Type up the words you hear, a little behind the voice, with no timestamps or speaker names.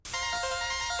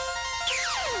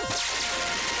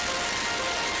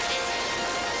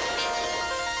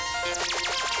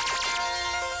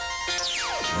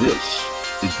This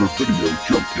is the Video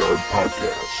Junkyard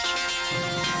Podcast.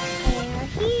 They're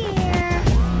here.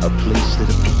 A place that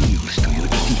appeals to your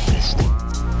deepest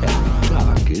and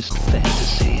darkest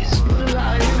fantasies.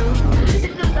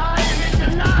 It's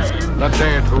alive! The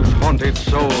dead whose haunted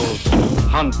souls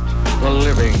hunt the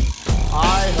living.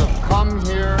 I have come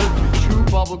here to chew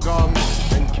bubblegum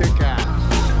and kick ass.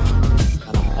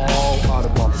 And I'm all out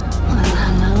of bubblegum.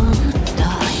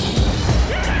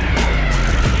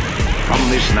 From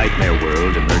this nightmare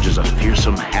world emerges a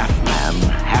fearsome half-man,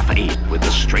 half-ape with the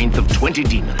strength of 20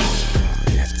 demons.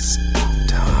 It's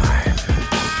time.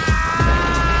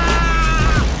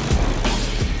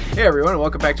 Hey everyone, and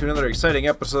welcome back to another exciting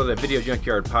episode of the Video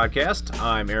Junkyard Podcast.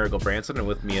 I'm Eric Branson, and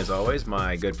with me as always,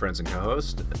 my good friends and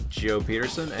co-host, Joe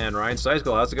Peterson and Ryan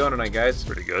Steiskel. How's it going tonight, guys?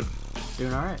 Pretty good.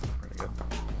 Doing all right. Pretty good.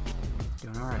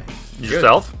 Doing all right.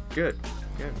 Yourself? Good.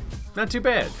 Not too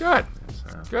bad. Good.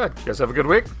 Good. You guys have a good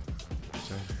week?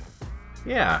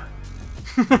 Yeah.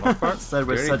 Said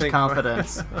with such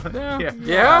confidence.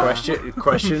 Yeah.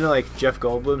 Question like Jeff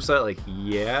Goldblum said, like,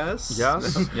 yes.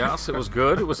 Yes, it was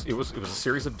good. It was a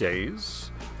series of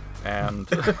days. And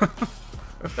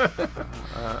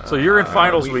so you're in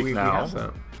finals week now.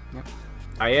 Yep.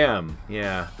 I am,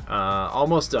 yeah.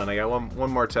 Almost done. I got one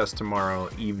more test tomorrow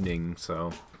evening,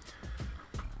 so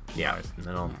yeah, and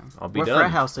then I'll be what done.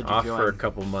 frat house did you off join? for a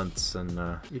couple months, and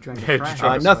You joined a Yeah, frat did you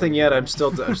house. nothing yet. I'm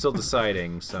still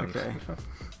deciding. So Okay.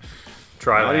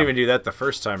 Try I lamb. didn't even do that the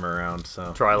first time around.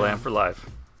 So Try lamb for life.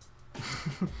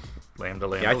 Lamb to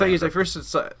lamb. yeah, I to thought you lamb.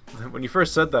 said when you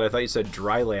first said that, I thought you said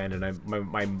dry land, and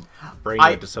my brain I-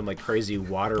 went to some like crazy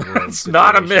water world. It's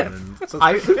not a situation, myth.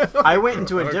 and- I went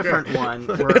into a different one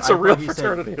where It's a I real thought he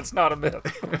fraternity. It's not a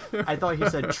myth. I thought he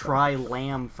said try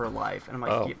lamb for life, and I'm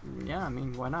like, Oh. yeah, I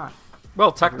mean, why not?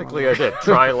 Well, technically I did.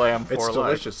 Try lamb for It's life.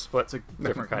 delicious. But it's a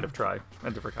different kind of try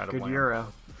and different kind of Good lamb. euro.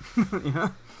 Yeah.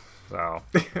 So,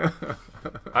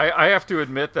 I have to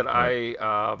admit that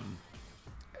I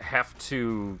have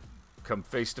to come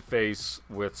face to face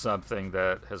with something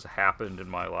that has happened in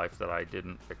my life that I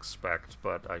didn't expect,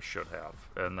 but I should have,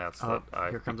 and that's that Here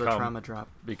I've comes a trauma drop.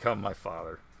 become my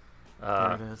father.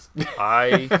 There it is.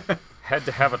 I had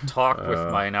to have a talk with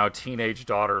my now teenage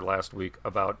daughter last week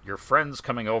about your friends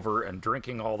coming over and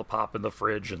drinking all the pop in the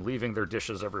fridge and leaving their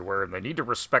dishes everywhere, and they need to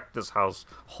respect this house.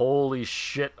 Holy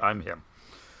shit, I'm him.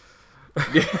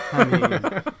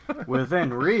 I mean,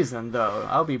 within reason, though.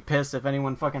 I'll be pissed if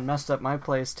anyone fucking messed up my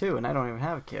place, too, and I don't even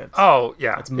have kids. Oh,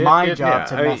 yeah. It's my job yeah,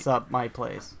 to I mean- mess up my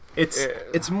place.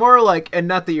 It's more like, and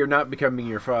not that you're not becoming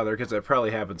your father, because that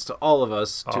probably happens to all of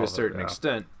us to All a of it, certain yeah.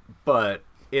 extent. But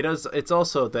it's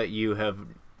also that you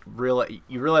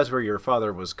realize where your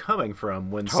father was coming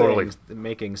from when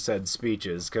making said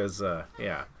speeches, because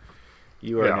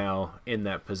you are now in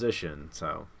that position.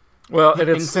 So Well, and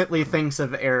it's Instantly thinks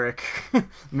of Eric.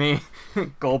 Me.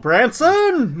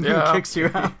 Goldbranson! Yeah. Kicks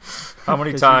you out. how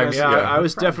many 'Cause you times? guys- yeah, Yeah, I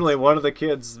was friends. definitely one of the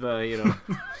kids,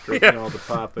 drinking all the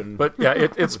pop and. But yeah,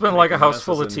 it's been like a house messes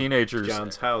full of in teenagers.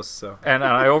 John's house. So And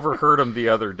I overheard him the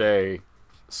other day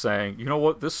saying, "You know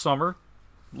what? This summer,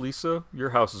 Lisa, your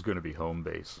house is going to be home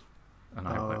base." And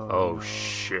I went, "Oh no.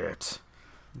 shit!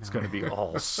 It's going to be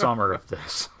all summer of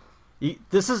this."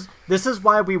 This is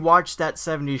why we watched that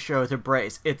 70s show to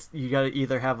brace. It's you gotta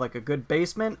either have like a good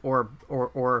basement or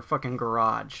a fucking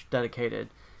garage dedicated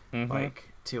like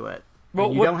to it. Well,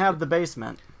 And you what- don't have the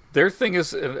basement. Their thing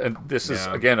is, and this is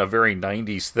again a very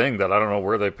 '90s thing that I don't know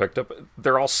where they picked up.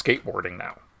 They're all skateboarding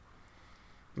now.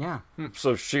 Yeah.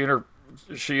 So she and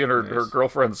her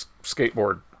girlfriends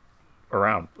skateboard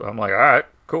around. I'm like, all right,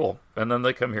 cool. And then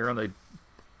they come here and they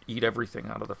eat everything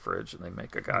out of the fridge and they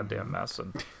make a goddamn mess,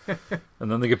 and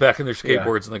then they get back in their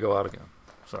skateboards and they go out again.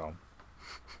 So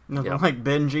Nothing Yeah. like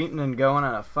binge eating and going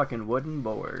on a fucking wooden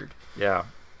board. yeah,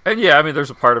 and yeah, I mean, there's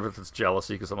a part of it that's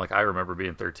jealousy because I'm like, I remember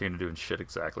being 13 and doing shit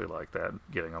exactly like that,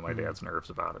 getting on my dad's nerves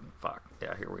about it. And fuck,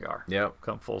 yeah, here we are. Yep.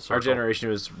 Come full circle. Our generation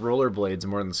was rollerblades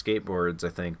more than skateboards, I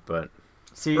think. But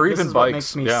See, Or this even is what bikes,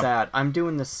 makes me yeah. sad. I'm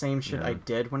doing the same shit I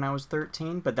did when I was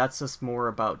 13, but that's just more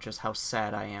about just how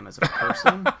sad I am as a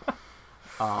person.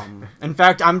 In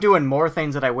fact, I'm doing more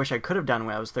things that I wish I could have done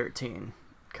when I was 13,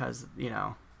 because,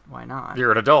 why not?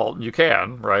 You're an adult, you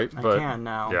can, right? I can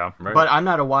now. Yeah, Right. But I'm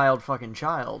not a wild fucking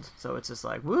child, so it's just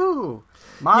like, woo!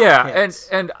 Mob yeah, kits.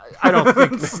 and I don't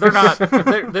think they're not.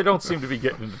 They don't seem to be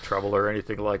getting into trouble or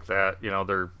anything like that.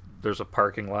 There's a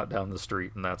parking lot down the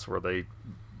street, and that's where they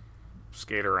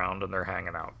skate around and they're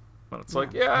hanging out. And it's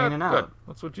like, yeah, hanging good. out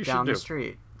That's what you down should do. the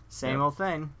street. Same Yeah. old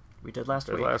thing we did last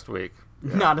week. Last week.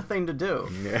 Not a thing to do.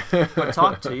 But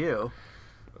talk to you.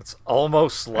 It's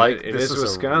almost like it this is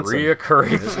Wisconsin. a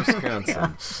reoccurring. It is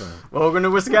Wisconsin. So. Welcome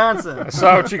to Wisconsin. I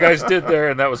saw what you guys did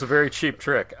there, and that was a very cheap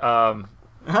trick. So,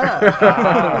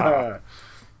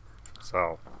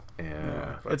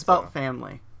 Yeah. It's about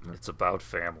family. It's about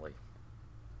family.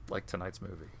 Like tonight's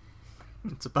movie.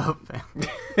 It's about family.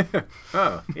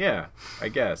 Oh, yeah, I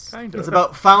guess. Kind It's of.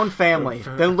 about found family,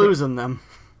 then losing them.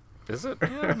 Is it?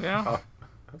 Yeah.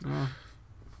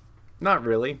 Not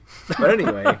really. But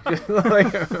anyway.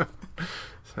 Like,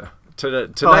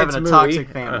 tonight's Having a movie. toxic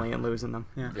family and losing them.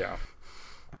 Yeah. Yeah.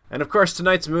 And of course,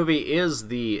 tonight's movie is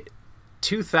the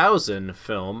 2000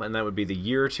 film, and that would be the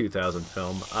year 2000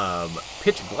 film,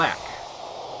 Pitch Black.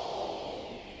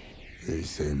 They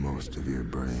say most of your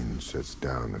brain shuts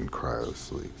down in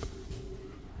cryosleep.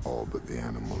 All but the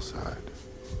animal side.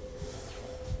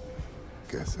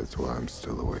 Guess that's why I'm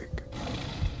still awake.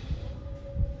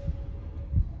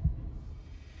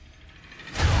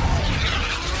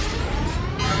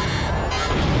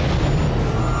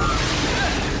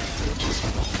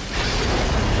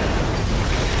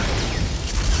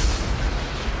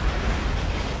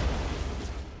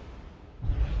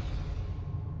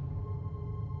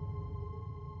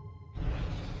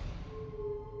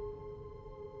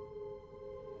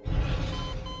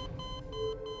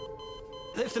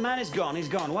 If the man is gone, he's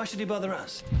gone. Why should he bother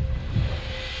us?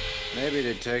 Maybe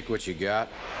to take what you got.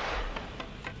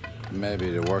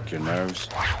 Maybe to work your nerves.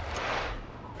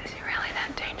 Is he really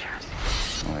that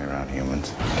dangerous? Only around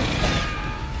humans.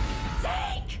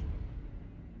 Zeke!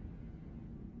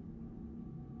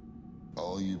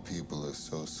 All you people are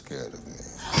so scared of me.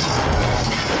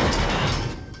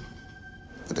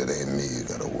 But it ain't me you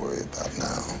gotta worry about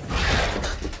now.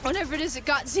 Whatever it is, it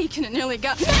got Zeke and it nearly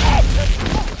got me. Get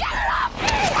it off me!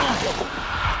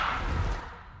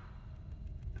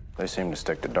 They seem to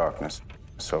stick to darkness.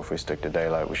 So if we stick to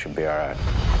daylight, we should be all right.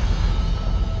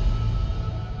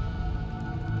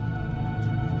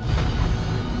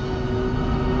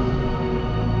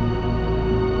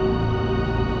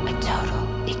 A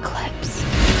total eclipse.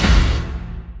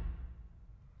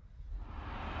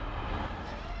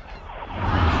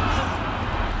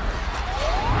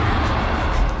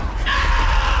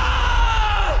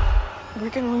 We're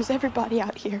gonna lose everybody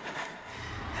out here.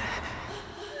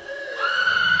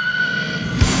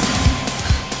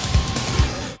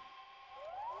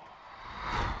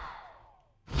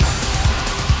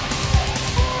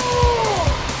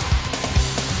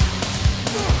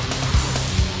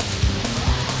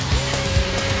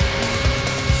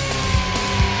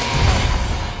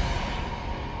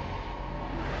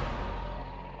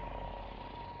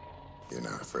 You're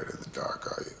not afraid of the dark,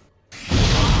 are you?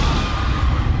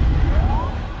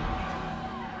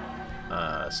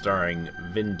 Starring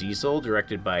Vin Diesel,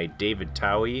 directed by David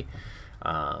Towie.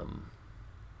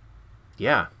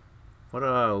 Yeah.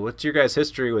 What's your guys'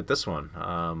 history with this one?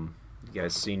 You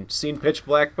guys seen Pitch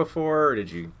Black before? Or are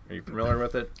you familiar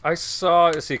with it? I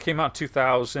saw. See, it came out in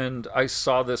 2000. I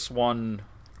saw this one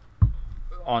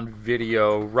on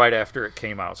video right after it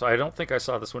came out, so I don't think I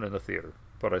saw this one in the theater.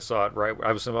 But I saw it right.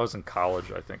 I was in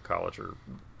college. I think college or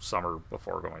summer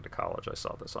before going to college. I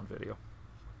saw this on video.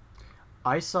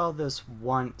 I saw this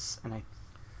once, and I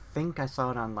think I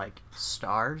saw it on like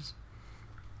Stars.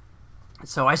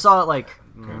 So I saw it like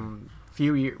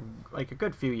a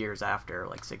good few years after,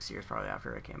 like 6 years probably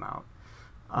after it came out.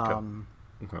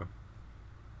 Okay.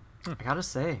 I gotta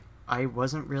say, I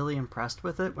wasn't really impressed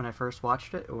with it when I first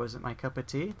watched it. It wasn't my cup of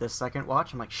tea. The second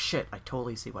watch, I'm like, shit, I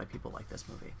totally see why people like this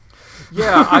movie.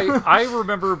 Yeah, I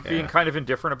remember being kind of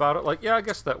indifferent about it. Like, yeah, I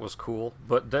guess that was cool.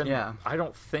 But then I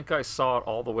don't think I saw it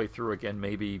all the way through again.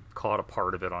 Maybe caught a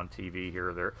part of it on TV here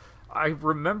or there. I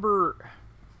remember...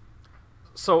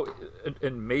 So,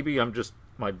 and maybe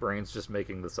my brain's just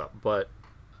making this up, but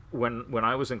when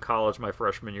I was in college my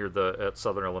freshman year at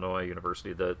Southern Illinois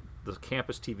University, the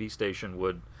campus TV station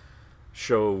would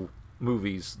show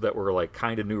movies that were like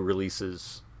kind of new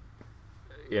releases,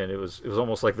 and it was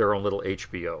almost like their own little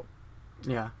HBO.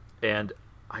 Yeah. And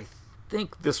I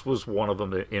think this was one of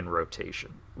them in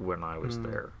rotation when I was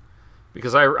there,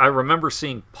 because I remember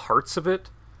seeing parts of it.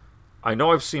 I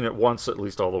know I've seen it once at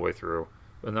least all the way through,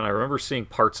 and then I remember seeing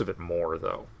parts of it more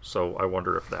though. So I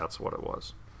wonder if that's what it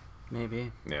was.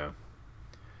 Maybe. Yeah.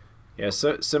 Yeah,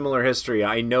 so similar history.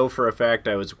 I know for a fact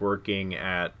I was working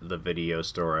at the video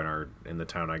store in the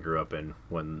town I grew up in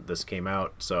when this came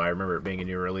out, so I remember it being a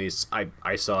new release.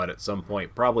 I saw it at some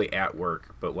point, probably at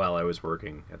work, but while I was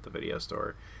working at the video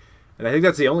store. And I think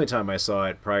that's the only time I saw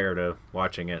it prior to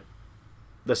watching it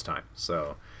this time.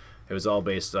 So it was all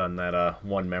based on that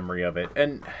one memory of it.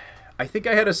 And I think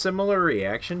I had a similar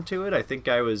reaction to it. I think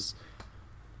I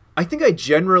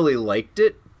generally liked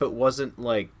it, but wasn't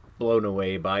like blown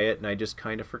away by it, and I just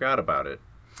kind of forgot about it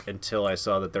until I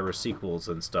saw that there were sequels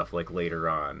and stuff like later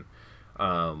on.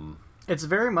 It's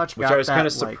very much which got I was that, kind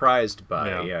of surprised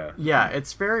by. Yeah,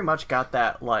 it's very much got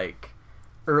that like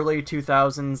early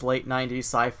 2000s, late 90s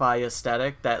sci-fi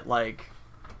aesthetic, that like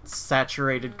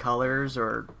saturated colors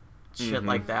or shit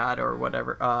like that, or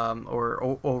whatever,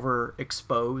 or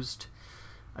overexposed.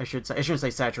 I shouldn't say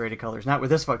saturated colors, not with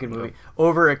this fucking movie.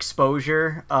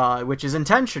 Overexposure, which is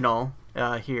intentional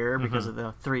here because of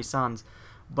the three suns,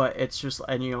 but it's just,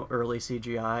 and early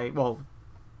CGI. Well,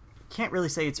 can't really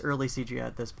say it's early CGI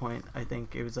at this point. I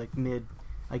think it was like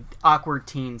awkward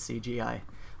teen CGI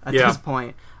at this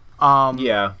point.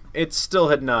 It still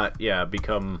had not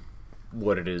become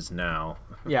what it is now.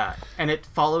 Yeah, and it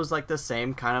follows like the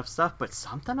same kind of stuff, but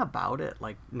something about it,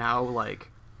 like now, like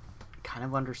kind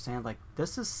of understand, like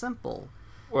this is simple.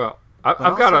 Well,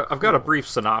 I've got a brief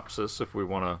synopsis if we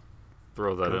want to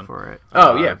throw that in. For it.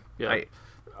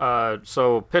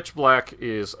 So Pitch Black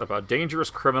is about dangerous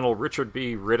criminal Richard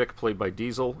B. Riddick, played by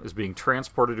Diesel, is being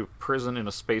transported to prison in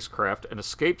a spacecraft and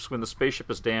escapes when the spaceship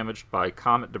is damaged by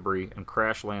comet debris and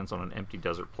crash lands on an empty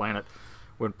desert planet.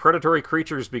 When predatory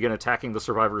creatures begin attacking the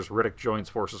survivors, Riddick joins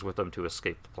forces with them to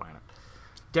escape the planet.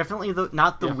 Definitely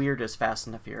not the weirdest Fast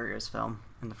and the Furious film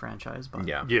in the franchise, but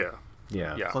yeah,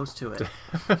 close to it.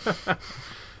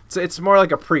 It's more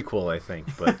like a prequel, I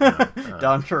think. But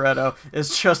Don Toretto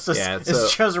is just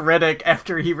just Riddick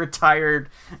after he retired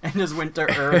and just went to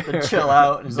Earth and chill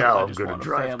out. And now I'm going to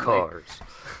drive cars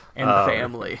and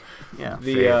family.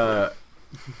 Yeah.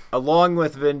 Along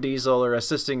with Vin Diesel, or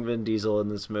assisting Vin Diesel in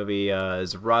this movie,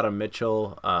 is Radha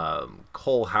Mitchell,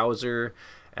 Cole Hauser,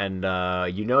 and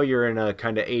you're in a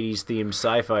kind of 80s themed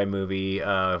sci-fi movie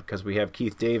because we have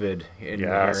Keith David in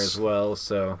there as well.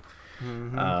 So,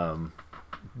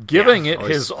 giving it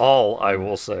his all, I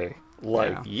will say.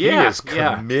 Like he is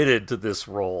committed to this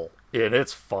role, and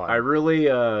it's fun. I really,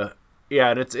 and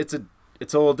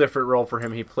it's a little different role for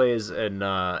him. He plays an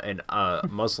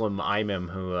Muslim imam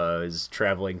who is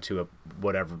traveling to a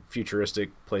whatever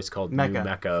futuristic place called New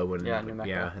Mecca. New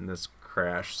Mecca. In this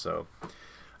crash. So,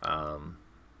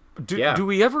 do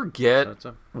we ever get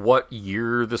what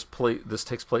year this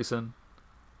takes place in?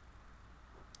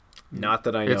 Not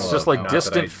that I know. It's just like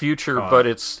distant future, but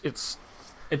it's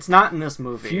not in this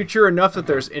movie. Future enough that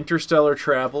there's interstellar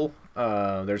travel.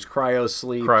 There's cryo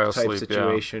sleep type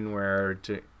situation where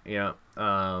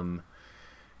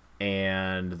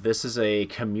and this is a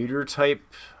commuter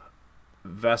type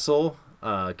vessel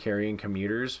carrying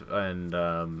commuters,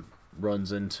 and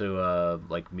runs into a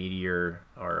like meteor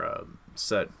or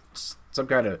some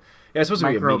kind of it's supposed to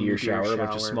be a meteor shower,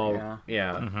 but just small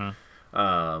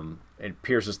and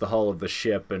pierces the hull of the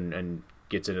ship and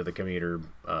gets into the commuter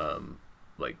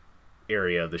like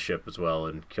area of the ship as well,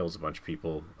 and kills a bunch of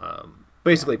people.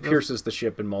 Basically pierces the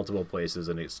ship in multiple places,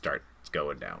 and it starts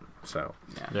going down. So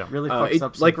really fucks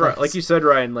up. Like you said,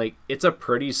 Ryan, like it's a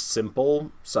pretty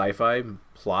simple sci-fi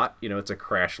plot. It's a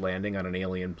crash landing on an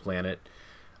alien planet,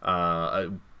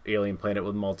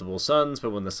 with multiple suns.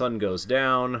 But when the sun goes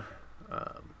down,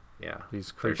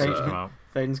 these creatures come out.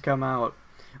 Things come out.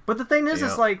 But the thing is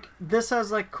like this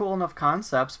has like cool enough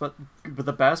concepts, but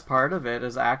the best part of it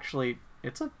is actually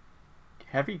it's a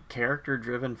heavy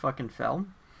character-driven fucking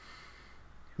film.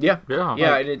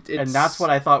 And that's what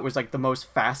I thought was like the most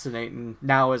fascinating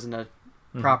now as a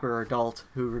proper adult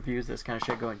who reviews this kind of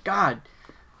shit, going, God,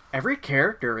 every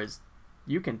character is,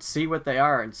 you can see what they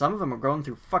are, and some of them are going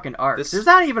through fucking arcs. There's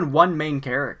not even one main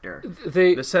character.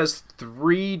 This has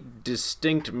 3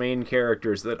 distinct main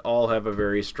characters that all have a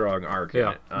very strong arc in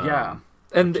it.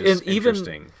 And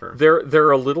even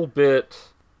they're a little bit,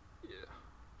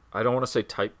 I don't want to say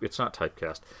it's not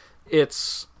typecast.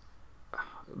 It's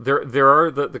there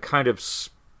are the kind of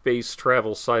space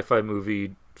travel sci-fi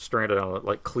movie stranded on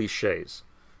like cliches,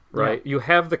 right? You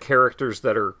have the characters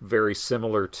that are very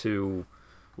similar to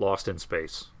Lost in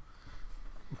Space,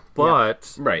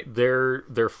 but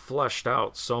they're fleshed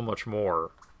out so much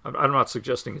more. I'm not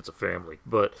suggesting it's a family,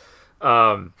 but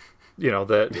Cole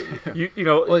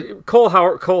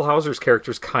Hauser's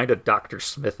character is kind of Dr.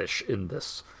 Smithish in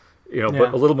this,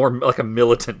 but a little more like a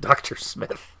militant Dr.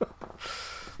 Smith.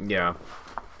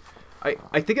 I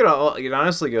think it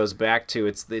honestly goes back to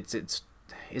it's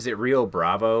is it Rio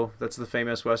Bravo? That's the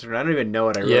famous Western. I don't even know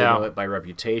it. I really know it by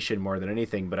reputation more than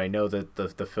anything, but I know that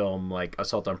the film like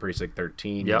Assault on Precinct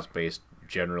 13 is based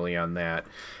generally on that,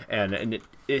 and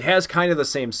it has kind of the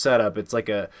same setup. It's like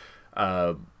a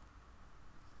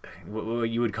what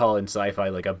you would call in sci-fi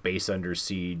like a base under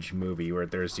siege movie, where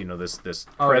there's this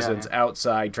presence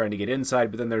outside trying to get inside,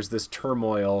 but then there's this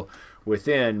turmoil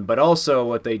within, but also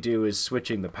what they do is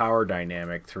switching the power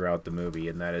dynamic throughout the movie,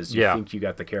 and that is you think you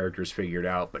got the characters figured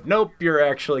out, but nope, you're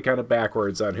actually kind of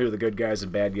backwards on who the good guys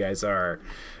and bad guys are,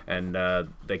 and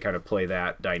they kind of play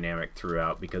that dynamic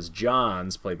throughout, because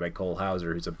John's played by Cole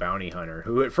Hauser, who's a bounty hunter,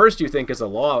 who at first you think is a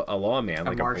lawman,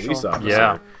 like a police officer.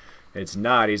 Yeah. It's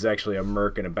not. He's actually a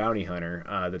merc and a bounty hunter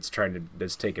that's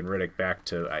taking Riddick back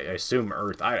to, I assume,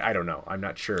 Earth. I don't know. I'm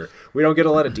not sure. We don't get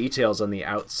a lot of details on the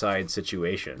outside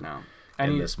situation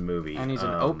in this movie. And he's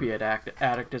an opiate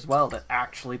addict as well that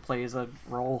actually plays a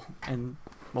role in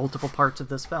multiple parts of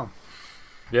this film.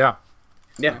 Yeah.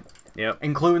 Yeah. Yep.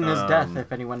 Including his death,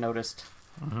 if anyone noticed.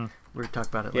 Mm-hmm. We're talking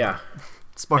about it later. Yeah.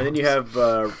 Spoilers. And then you have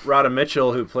Rhoda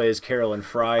Mitchell, who plays Carolyn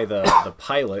Fry, the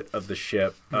pilot of the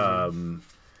ship.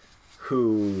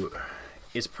 Who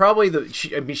is probably she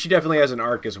definitely has an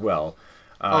arc as well.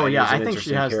 I think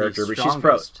she has character, the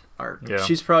strongest arc. Yeah.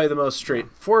 She's probably the most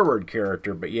straightforward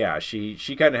character, but yeah, she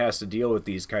kind of has to deal with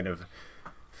these kind of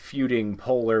feuding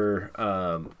polar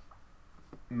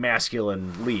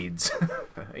masculine leads,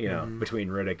 between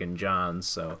Riddick and John.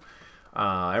 So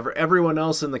everyone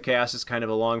else in the cast is kind of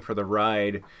along for the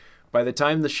ride. By the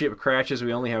time the ship crashes,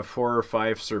 we only have 4 or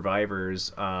 5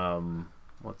 survivors.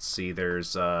 Let's see,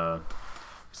 there's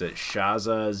is it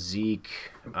Shaza, Zeke,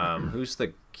 who's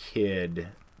the kid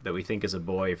that we think is a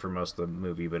boy for most of the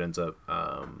movie but ends up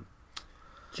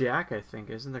Jack, I think,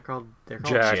 isn't they called? They're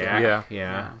called Jack.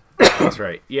 Yeah. That's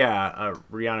right. Yeah,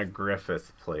 Rihanna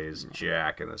Griffith plays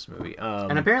Jack in this movie.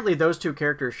 And apparently those 2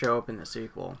 characters show up in the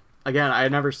sequel. Again, I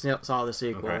never saw the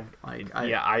sequel. Okay.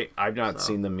 I've not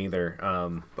seen them either.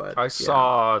 But I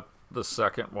saw the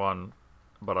second one,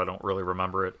 but I don't really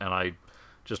remember it, and I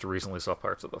just recently saw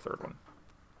parts of the third one.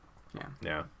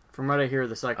 Yeah. From what I hear,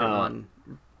 the second one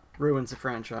ruins the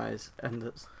franchise, and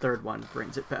the third one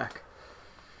brings it back.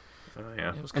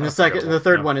 Yeah. And the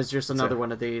third one is just another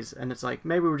one of these, and it's like,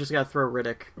 maybe we just gotta throw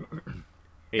Riddick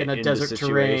in a desert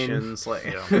terrain.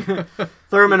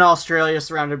 Throw him in Australia,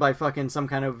 surrounded by fucking some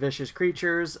kind of vicious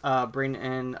creatures. Bring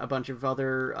in a bunch of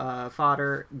other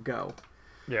fodder. Go.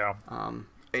 Yeah.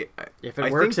 If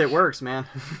it works, it works, man.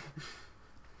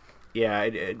 Yeah,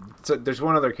 so there's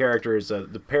one other character, is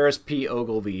the Paris P.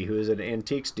 Ogilvy, who is an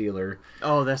antiques dealer.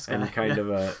 Oh, this guy. And kind of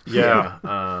a...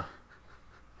 Yeah.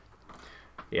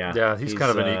 Yeah, he's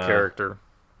kind of a neat character.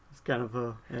 He's kind of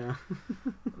a... Yeah.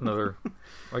 Another...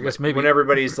 I guess maybe... When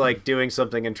everybody's like doing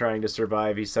something and trying to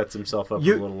survive, he sets himself up with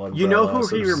a little umbrella. You know who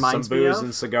he reminds me of? Some booze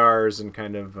and cigars and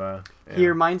kind of... He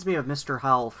reminds me of Mr.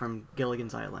 Howell from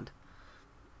Gilligan's Island.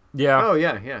 Yeah. Oh,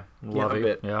 yeah. Love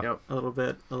it. Yeah. Yep. A little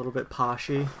bit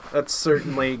poshy. That's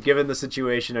certainly, given the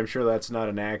situation, I'm sure that's not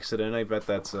an accident. I bet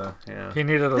that's yeah. He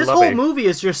needed a This lovey. whole movie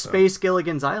is just Space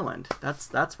Gilligan's Island.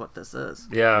 That's what this is.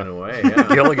 Yeah. In a way,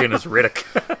 yeah. Gilligan is Riddick.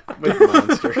 With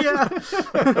monsters. Yeah.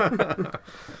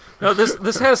 No,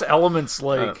 this has elements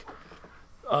like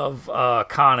of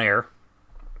Con Air.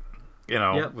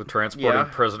 With transporting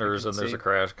prisoners, and there's a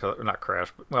crash. Not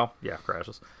crash, but, well, yeah,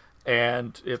 crashes.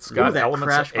 And it's got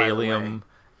elements of Alien,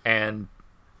 and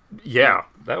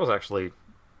that was actually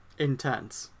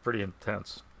intense. Pretty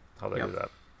intense how they do that.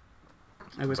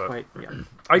 It was quite.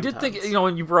 I did think,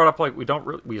 when you brought up like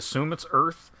we assume it's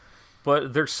Earth,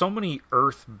 but there's so many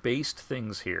Earth-based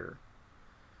things here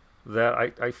that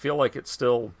I feel like it's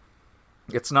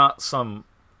not some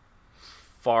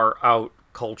far out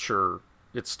culture.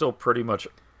 It's still pretty much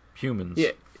humans.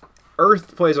 Yeah.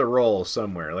 Earth plays a role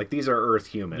somewhere. Like, these are Earth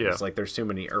humans. Yeah. Like, there's too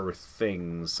many Earth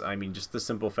things. I mean, just the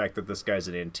simple fact that this guy's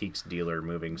an antiques dealer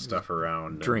moving stuff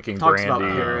around. Drinking talks brandy.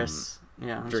 About Paris.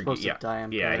 Supposed to die in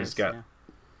Paris. Yeah, he's got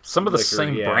some of the liquor,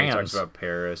 same brands. He talks about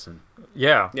Paris. And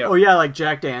yeah. Oh, yeah, like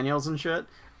Jack Daniels and shit.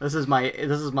 This is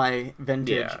my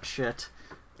vintage shit.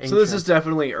 Ancient. So this is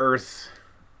definitely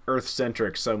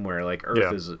Earth-centric somewhere. Like,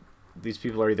 Earth is... These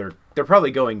people are they're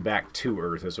probably going back to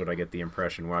Earth, is what I get the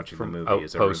impression watching from the movie.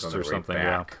 Is everyone's on their or something,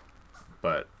 back. Yeah.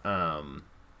 But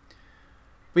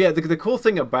yeah, the cool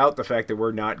thing about the fact that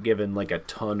we're not given like a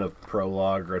ton of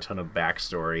prologue or a ton of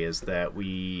backstory is that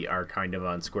we are kind of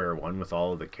on square one with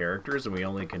all of the characters, and we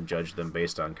only can judge them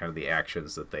based on kind of the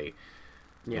actions that they,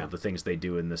 the things they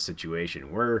do in this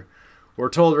situation. We're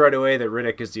told right away that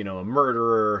Riddick is a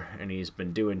murderer, and he's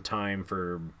been doing time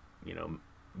for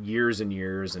years and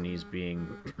years, and he's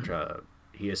being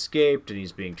he escaped, and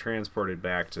he's being transported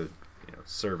back to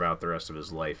serve out the rest of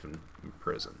his life in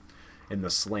prison, in the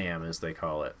slam, as they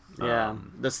call it.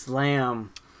 The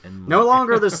slam. No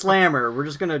longer the slammer. We're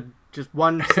just gonna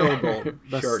one syllable.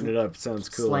 Shorten it up. Sounds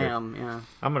cool. Slam. Yeah.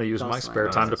 I'm gonna use my spare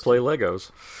time to play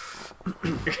Legos.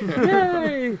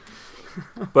 Yay!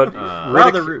 But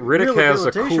Riddick has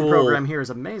a cool program here is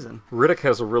amazing. Riddick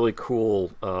has a really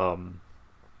cool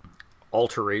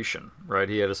alteration, right?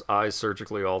 He had his eyes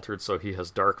surgically altered, so he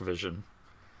has dark vision,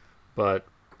 but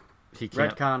he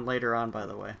can't. Retcon later on, by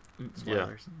the way.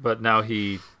 Spoilers. Yeah, but now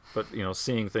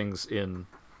seeing things in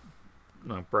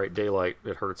bright daylight,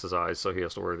 it hurts his eyes, so he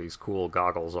has to wear these cool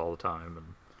goggles all the time.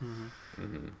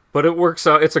 And but it works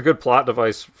out. It's a good plot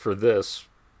device for this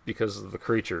because of the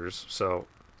creatures. So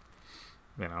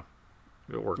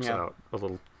it works out a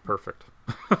little perfect.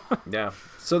 Yeah.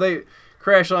 So they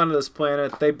crash onto this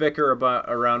planet. They bicker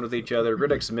around with each other.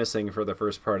 Riddick's missing for the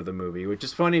first part of the movie, which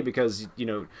is funny because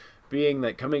being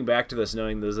that coming back to this,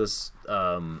 knowing there's this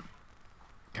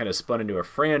kind of spun into a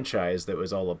franchise that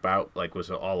was all about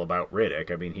Riddick.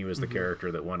 I mean, he was the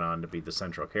character that went on to be the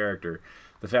central character.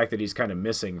 The fact that he's kind of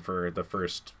missing for the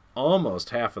first almost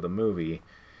half of the movie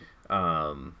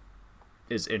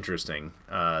is interesting.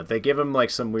 They give him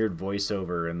like some weird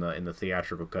voiceover in the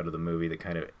theatrical cut of the movie that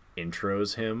kind of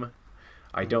intros him.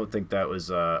 I don't think that was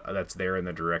that's there in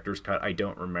the director's cut. I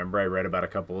don't remember. I read about a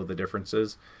couple of the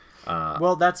differences.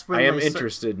 Well, that's when I am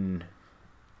interested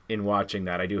in watching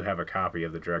that. I do have a copy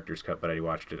of the director's cut, but I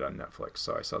watched it on Netflix,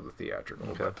 so I saw the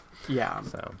theatrical. Okay. Yeah.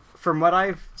 So from what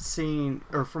I've seen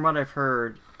or from what I've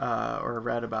heard or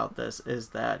read about this is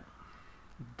that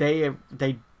they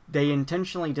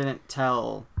intentionally didn't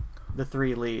tell the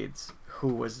three leads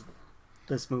who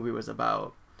this movie was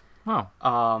about. Oh.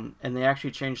 And they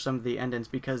actually changed some of the endings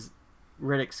because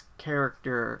Riddick's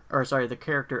character, the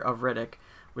character of Riddick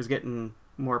was getting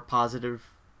more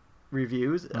positive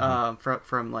reviews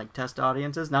from like test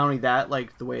audiences. Not only that,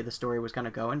 like the way the story was kind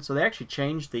of going, so they actually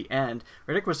changed the end.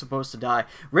 Riddick was supposed to die.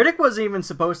 Riddick wasn't even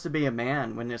supposed to be a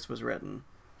man when this was written.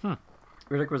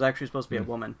 Riddick was actually supposed to be a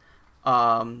woman.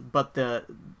 But the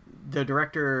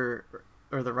director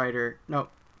or the writer, no,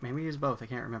 maybe he was both, I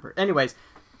can't remember. Anyways,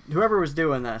 whoever was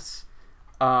doing this,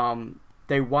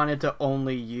 they wanted to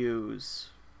only use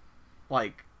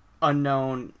like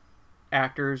unknown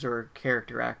actors or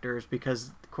character actors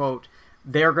because, quote,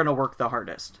 they're going to work the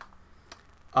hardest.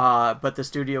 But the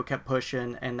studio kept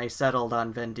pushing and they settled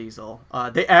on Vin Diesel.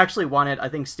 They actually wanted, I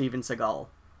think, Steven Seagal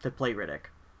to play Riddick.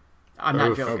 I'm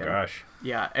not joking. Oh, gosh.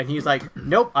 Yeah, and he's like,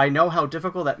 nope, I know how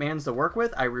difficult that man's to work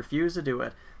with. I refuse to do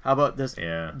it. How about this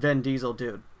Vin Diesel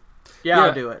dude? Yeah,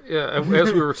 I'll do it. Yeah,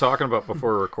 as we were talking about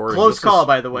before recording. Close call,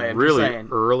 by the way. I'm really just saying.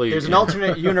 Early. There's an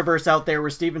alternate universe out there where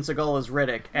Steven Seagal is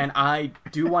Riddick, and I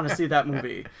do want to see that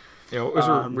movie.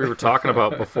 As we were talking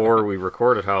about before we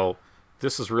recorded how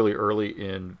this is really early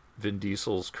in Vin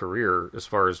Diesel's career as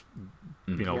far as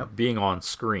being on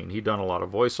screen. He'd done a lot of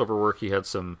voiceover work. He had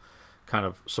some kind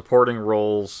of supporting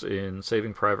roles in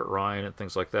Saving Private Ryan and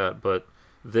things like that. But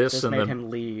this and made him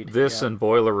lead. This and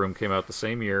Boiler Room came out the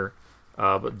same year.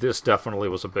 But this definitely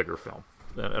was a bigger film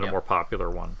and a more popular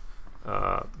one.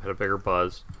 Had a bigger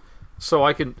buzz.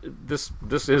 So this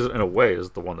is in a way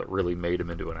is the one that really made him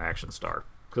into an action star.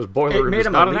 Because Boiler Room is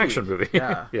not an action movie.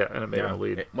 Yeah, and it made him a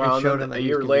lead. A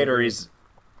year later he's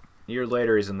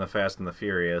in the Fast and the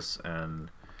Furious, and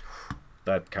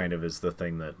that kind of is the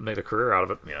thing that made a career out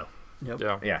of it.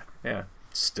 Yep. Yeah.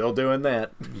 Still doing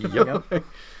that. Yep.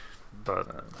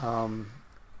 But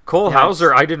Cole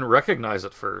Hauser, I didn't recognize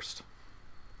at first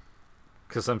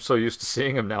because I'm so used to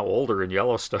seeing him now older in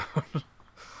Yellowstone.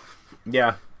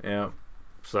 Yeah.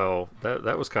 So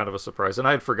that was kind of a surprise, and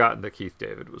I had forgotten that Keith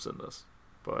David was in this.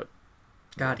 But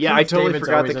God, yeah, Keith I totally David's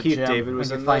forgot that always a Keith gem David was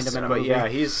when in you find this. him in a But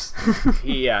movie.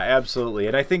 yeah, absolutely,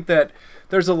 and I think that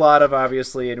there's a lot of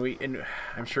obviously, and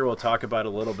I'm sure we'll talk about it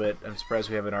a little bit. I'm surprised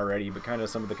we haven't already, but kind of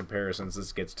some of the comparisons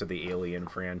this gets to the Alien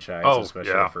franchise,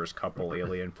 especially the first couple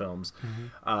Alien films.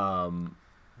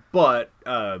 But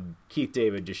Keith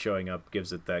David just showing up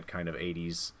gives it that kind of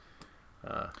 80s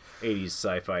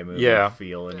sci-fi movie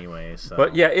feel anyway. So.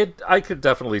 But yeah, I could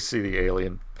definitely see the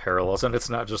Alien parallels, and it's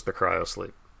not just the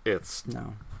cryosleep. It's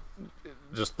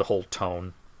just the whole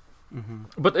tone.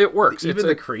 But it works. Even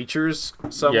the creatures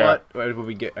somewhat. Yeah. We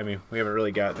haven't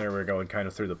really gotten there. We're going kind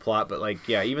of through the plot, but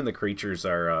even the creatures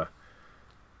are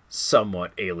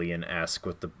somewhat alien-esque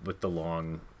with the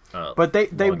long. But they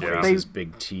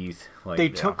big teeth. They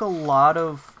took a lot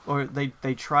of, or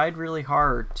they tried really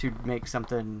hard to make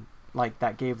something like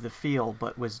that gave the feel,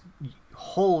 but was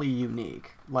wholly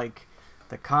unique. Like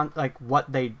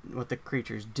what the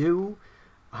creatures do,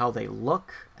 how they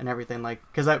look, and everything. Like,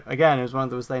 because again, it was one of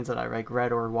those things that I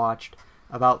read or watched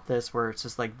about this, where it's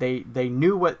just like they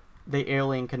knew what the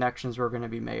alien connections were going to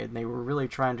be made, and they were really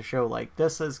trying to show like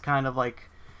this is kind of like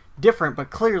different, but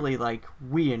clearly, like,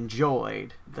 we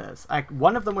enjoyed this.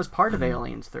 One of them was part of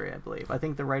Aliens 3, I believe. I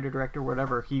think the writer-director,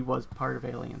 whatever, he was part of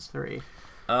Aliens 3.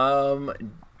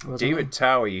 David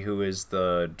Towie, who is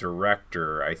the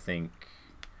director, I think,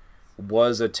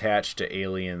 was attached to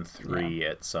Alien 3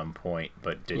 at some point,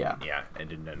 but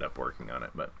didn't end up working on it.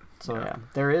 But so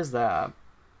there is that.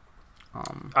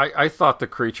 I thought the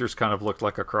creatures kind of looked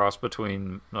like a cross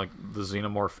between like the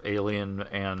xenomorph alien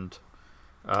and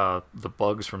the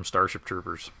bugs from Starship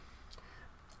Troopers.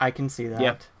 I can see that.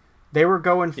 Yeah. They were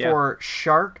going for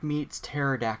shark meets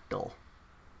pterodactyl.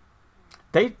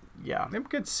 I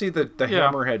could see the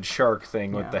hammerhead shark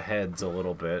thing with the heads a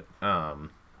little bit. A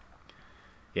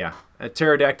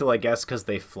pterodactyl, I guess, because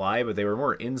they fly, but they were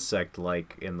more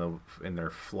insect-like in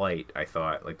their flight. I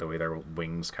thought, like the way their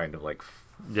wings kind of like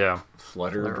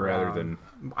fluttered rather than.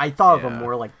 I thought of them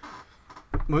more like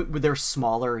with their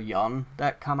smaller young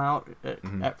that come out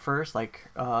at first, like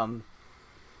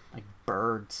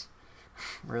birds,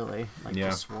 really, like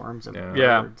just swarms of birds.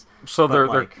 Yeah. So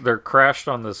But they're crashed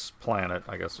on this planet,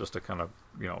 I guess, just to kind of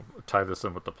tie this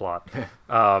in with the plot.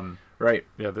 Right.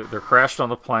 Yeah, they're crashed on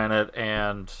the planet,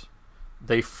 and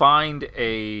they find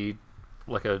a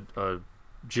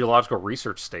geological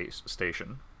research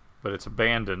station, but it's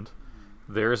abandoned.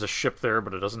 There is a ship there,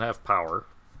 but it doesn't have power.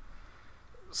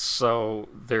 So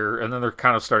they're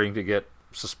kind of starting to get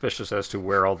suspicious as to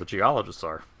where all the geologists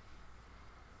are,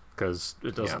 because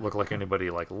it doesn't look like anybody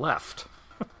left.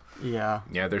 Yeah,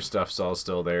 their stuff's all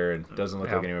still there, and it doesn't look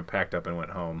like anyone packed up and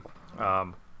went home.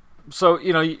 So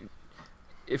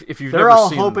if you've they're never all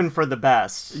seen, hoping for the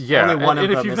best. Yeah, only one and of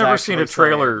them if you've is never seen a actually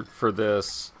trailer for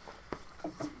this,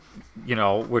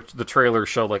 which the trailer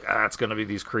showed it's going to be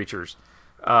these creatures,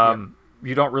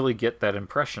 you don't really get that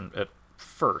impression at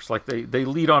first. Like they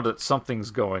lead on to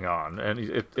something's going on, and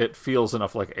it feels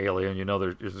enough like Alien.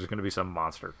 There's going to be some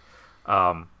monster,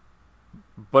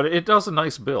 but it does a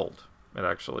nice build. It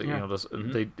actually,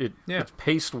 it's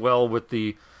paced well with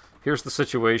the. Here's the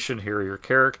situation, here are your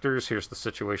characters, here's the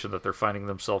situation that they're finding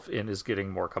themselves in is getting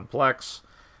more complex,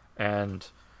 and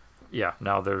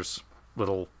now there's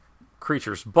little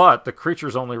creatures, but the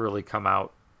creatures only really come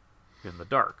out in the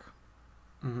dark.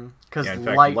 Because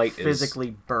light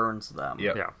physically burns them.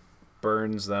 Yeah.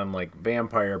 Burns them like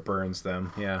vampire burns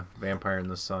them. Yeah, vampire in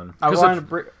the sun. I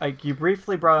wanted you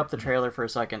briefly brought up the trailer for a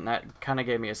second, and that kind of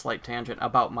gave me a slight tangent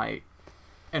about my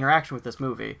interaction with this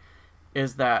movie.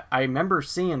 Is that I remember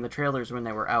seeing the trailers when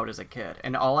they were out as a kid,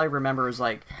 and all I remember is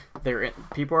there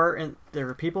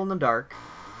are people in the dark,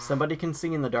 somebody can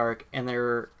see in the dark, and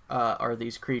there are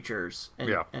these creatures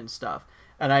and stuff.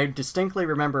 And I distinctly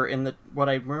remember what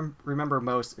I remember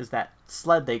most is that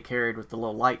sled they carried with the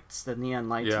little lights, the neon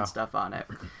lights and stuff on it.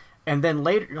 And then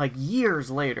later,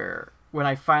 years later, when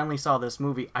I finally saw this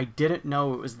movie, I didn't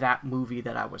know it was that movie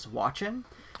that I was watching.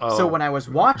 Oh. So when I was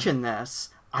watching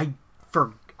this, I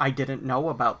didn't know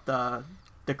about the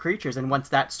creatures, and once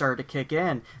that started to kick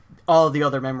in, all the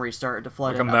other memories started to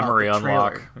flood in. Like a memory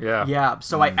unlock. Yeah.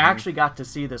 So I actually got to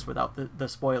see this without the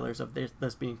spoilers of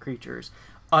this being creatures,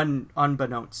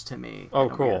 unbeknownst to me. Oh,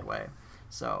 in a cool. Weird way.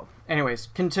 So, anyways,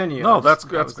 continue. No, that's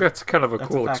kind of a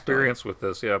cool experience with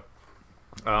this. Yeah.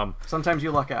 Sometimes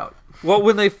you luck out. Well,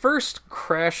 when they first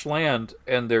crash land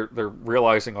and they're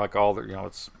realizing all their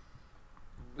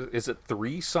is it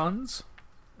 3 suns?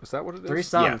 Is that what it is? 3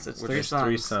 suns. Yeah, it's 3 suns.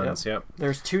 3 suns. Yep.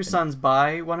 There's 2 suns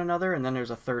by one another, and then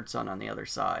there's a third sun on the other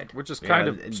side, which is kind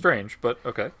of strange, but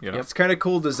okay. It's kind of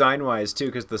cool design-wise too,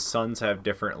 because the suns have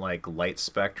different light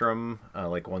spectrum.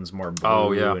 One's more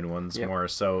blue and one's more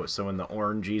so. So when the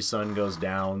orangey sun goes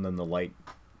down, then the light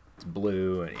is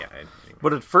blue, and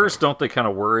But at first, don't they kind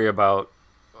of worry about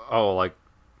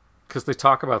because they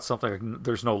talk about something like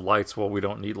there's no lights. Well, we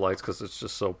don't need lights because it's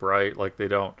just so bright. They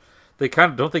don't they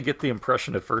get the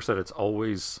impression at first that it's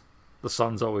always the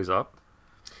sun's always up?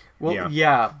 Well,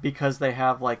 yeah, because they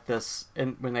have this,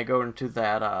 and when they go into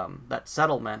that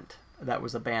settlement that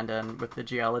was abandoned with the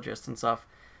geologists and stuff,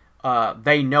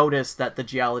 they noticed that the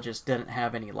geologists didn't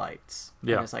have any lights.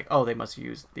 Yeah, and it's they must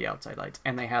use the outside lights,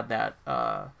 and they had that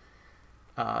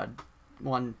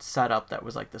one setup that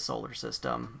was the solar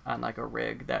system on a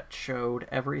rig that showed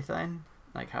everything.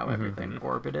 How everything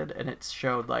orbited, and it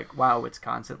showed wow, it's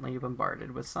constantly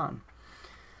bombarded with sun.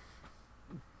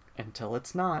 Until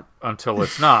it's not. Until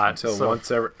once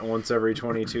every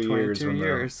 22 years. 22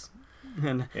 years.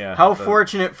 And how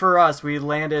fortunate for us we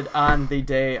landed on the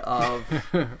day of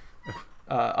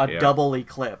double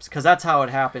eclipse, because that's how it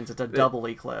happens. It's a double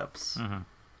eclipse. Mm-hmm.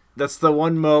 That's the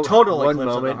one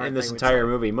moment in this entire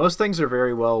movie. Most things are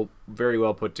very well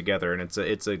put together, and it's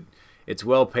it's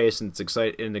well paced and it's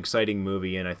an exciting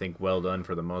movie, and I think well done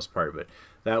for the most part. But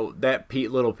that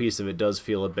little piece of it does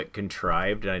feel a bit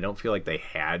contrived, and I don't feel like they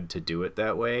had to do it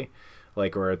that way.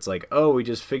 Like, where it's like, oh, we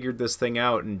just figured this thing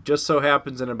out, and just so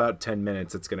happens in about 10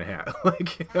 minutes it's gonna happen.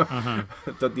 Like, you know,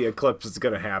 that the eclipse is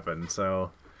gonna happen.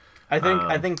 So I think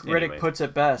Riddick anyway. puts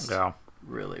it best. Yeah.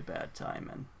 Really bad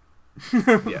timing.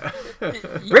 Yeah.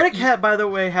 Riddick, by the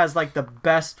way, has like the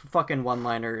best fucking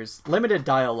one-liners, limited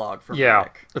dialogue for Riddick.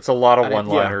 It's a lot of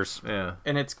one-liners. Yeah.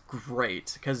 And it's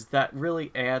great because that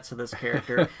really adds to this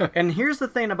character. And here's the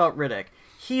thing about Riddick.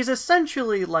 He's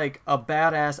essentially like a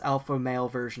badass alpha male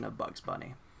version of Bugs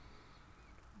Bunny.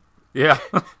 Yeah.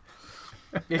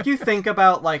 If you think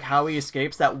about like how he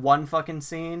escapes that one fucking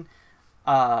scene,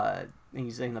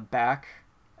 he's in the back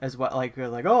as well. Like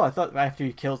oh, I thought after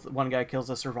one guy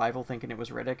kills a survival thinking it was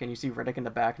Riddick, and you see Riddick in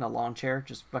the back in a lawn chair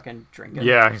just fucking drinking.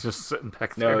 Yeah, he's just sitting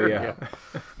back there. Oh,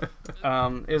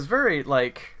 yeah. It was very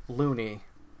like loony.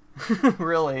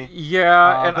 Really.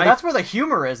 Yeah, and but that's where the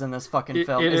humor is in this fucking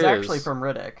film. It's actually from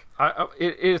Riddick.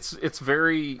 It's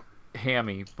very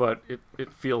hammy, but it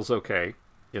feels okay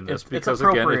in this because it's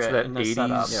again, it's that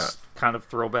 80s kind of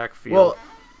throwback feel. Well,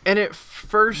 and at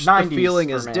first the feeling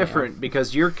is me, different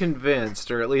because you're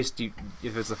convinced, or at least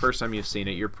if it's the first time you've seen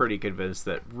it, you're pretty convinced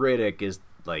that Riddick is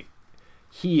like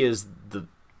he is the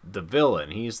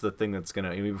villain. He's the thing that's gonna.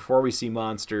 I mean, before we see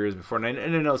monsters, and I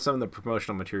know some of the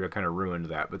promotional material kind of ruined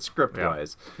that, but script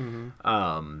wise, and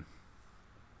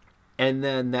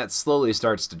then that slowly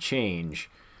starts to change,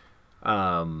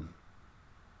 and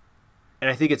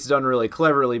I think it's done really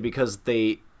cleverly because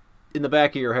in the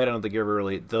back of your head, I don't think you're ever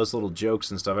really those little jokes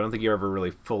and stuff. I don't think you're ever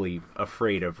really fully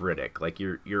afraid of Riddick. Like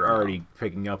you're already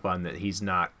picking up on that he's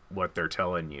not what they're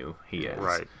telling you he is.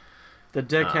 Right. The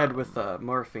dickhead with the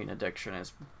morphine addiction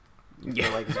is, I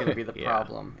feel like, is going to be the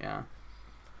problem. Yeah,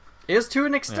 is to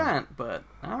an extent, but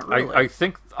not really. I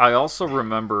think I also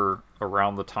remember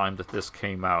around the time that this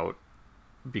came out,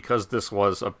 because this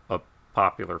was a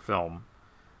popular film,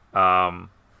 that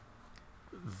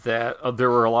there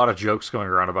were a lot of jokes going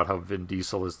around about how Vin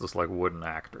Diesel is this like wooden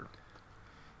actor.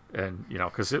 And you know,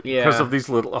 because of these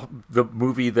little the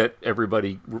movie that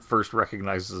everybody first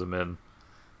recognizes him in.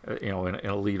 You know, in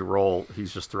a lead role,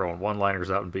 he's just throwing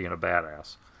one-liners out and being a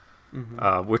badass.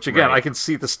 Which, again, I can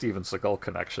see the Steven Seagal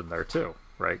connection there, too,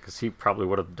 right? Because he probably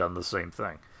would have done the same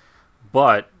thing.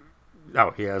 But,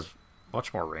 he has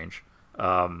much more range.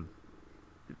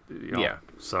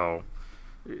 So,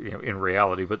 in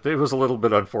reality. But it was a little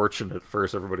bit unfortunate at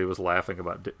first. Everybody was laughing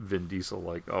about Vin Diesel,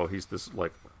 like, oh, he's this,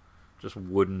 like, just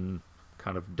wooden,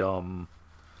 kind of dumb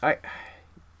I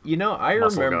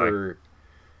remember... guy.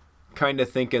 Kind of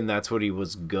thinking that's what he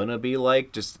was gonna be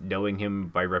like, just knowing him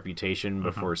by reputation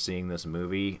before seeing this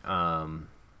movie. And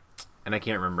I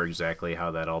can't remember exactly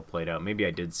how that all played out. Maybe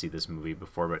I did see this movie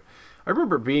before, but I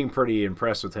remember being pretty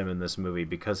impressed with him in this movie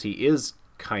because he is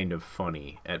kind of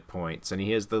funny at points, and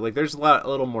he has there's a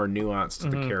little more nuance to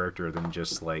the character than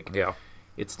just like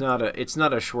it's not a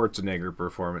Schwarzenegger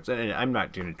performance. And I'm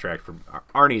not going to detract from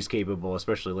Arnie's capable,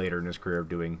 especially later in his career, of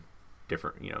doing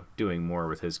different, doing more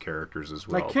with his characters as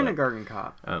well. Like Kindergarten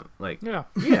Cop. Yeah.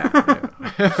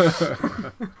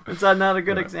 Is that not a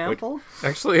good example?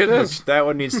 Actually, it is. That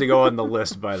one needs to go on the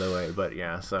list, by the way. But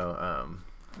yeah, so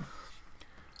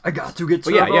I got to get.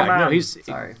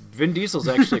 Sorry. Vin Diesel's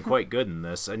actually quite good in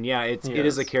this, and it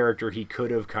is a character he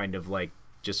could have kind of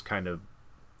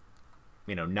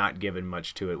not given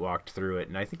much to it, walked through it,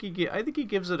 and I think he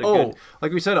gives it a good.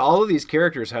 Like we said, all of these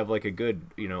characters have like a good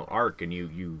arc,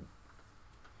 and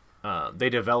they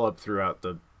develop throughout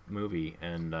the movie,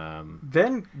 and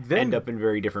Vin end up in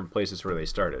very different places where they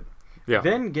started. Yeah.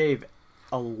 Vin gave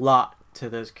a lot to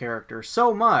this character,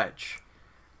 so much.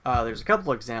 There's a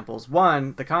couple examples.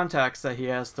 One, the contacts that he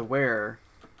has to wear,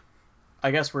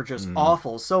 I guess, were just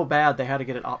awful. So bad they had to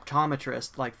get an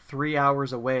optometrist like 3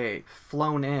 hours away,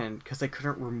 flown in, because they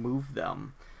couldn't remove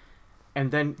them.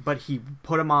 But he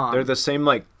put them on. They're the same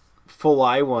like full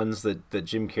eye ones that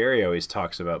Jim Carrey always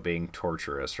talks about being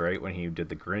torturous, right? When he did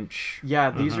the Grinch.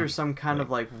 Yeah, these are some kind of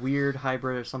like weird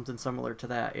hybrid or something similar to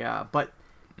that. Yeah, but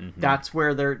that's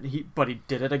where he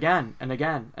did it again and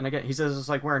again and again. He says it's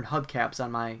like wearing hubcaps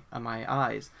on my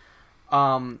eyes.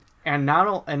 And not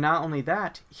only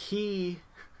that,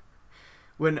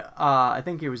 when I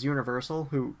think it was Universal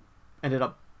who ended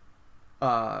up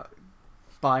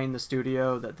buying the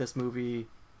studio that this movie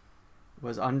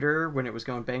was under when it was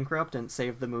going bankrupt and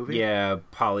saved the movie. Yeah,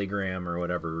 Polygram or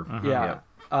whatever. Yeah.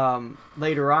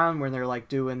 Later on when they're like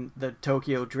doing the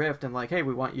Tokyo Drift and like, hey,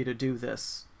 we want you to do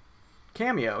this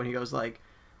cameo, and he goes like,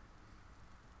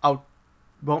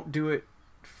 won't do it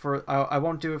I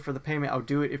won't do it for the payment. I'll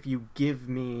do it if you give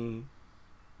me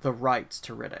the rights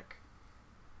to Riddick.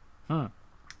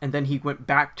 And then he went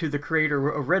back to the creator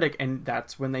of Riddick, and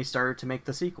that's when they started to make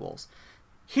the sequels.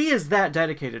 He is that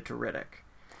dedicated to Riddick.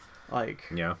 Like,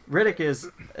 Riddick is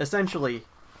essentially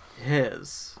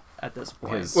his at this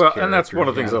point. And that's one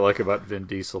of the things I like about Vin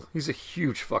Diesel. He's a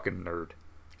huge fucking nerd.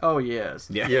 Oh, he is.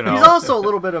 Yeah. You know? He's also a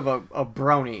little bit of a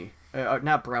brony.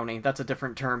 Not brony, that's a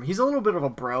different term. He's a little bit of a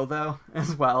bro, though,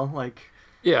 as well. Like,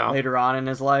 later on in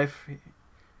his life.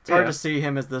 It's hard to see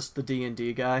him as the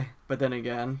D&D guy, but then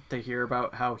again, to hear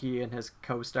about how he and his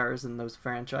co-stars in those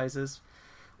franchises,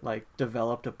 like,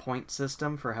 developed a point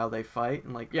system for how they fight,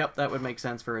 and like, yep, that would make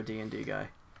sense for a D&D guy.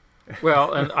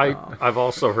 Well, and I've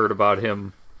also heard about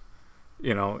him,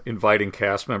 you know, inviting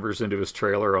cast members into his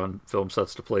trailer on film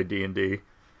sets to play D&D.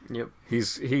 Yep.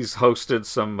 He's hosted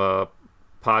some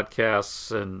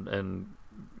podcasts and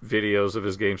videos of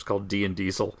his games called D&D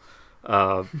Diesel.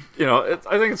 You know,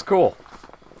 I think it's cool.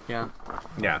 Yeah.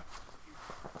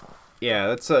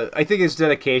 That's I think his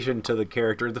dedication to the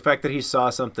character, the fact that he saw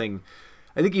something,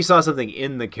 I think he saw something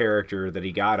in the character that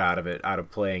he got out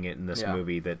of playing it in this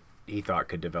movie that he thought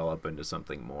could develop into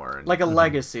something more. And, like a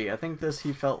legacy. I think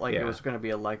he felt like it was going to be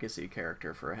a legacy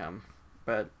character for him,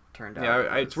 but turned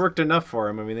out it's worked enough for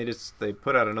him. I mean, they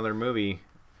put out another movie.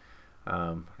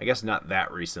 I guess not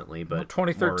that recently, but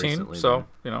 2013. So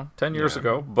 10 years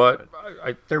ago. But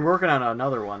they're working on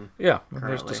another one. Yeah, currently.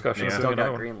 There's discussions. Still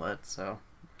got greenlit. So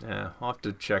I'll have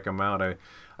to check them out.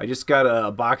 I just got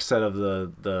a box set of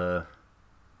the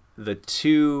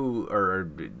two or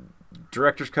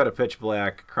director's cut of Pitch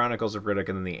Black, Chronicles of Riddick,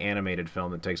 and then the animated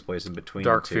film that takes place in between.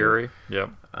 Dark the two. Fury.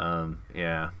 Yep.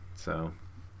 So.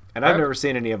 And I've never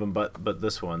seen any of them but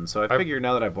this one, so I figure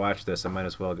now that I've watched this, I might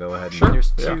as well go ahead and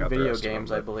There's two video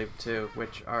games, I believe, too,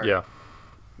 which are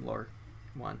lore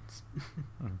ones.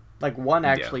 Like, one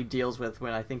actually deals with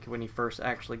when he first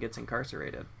actually gets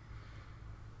incarcerated.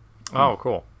 Oh,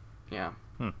 cool. Yeah.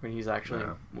 When he's actually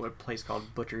in a place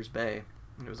called Butcher's Bay.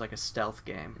 And it was like a stealth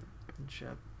game and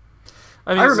shit.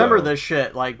 I remember this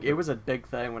shit. Like, it was a big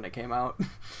thing when it came out.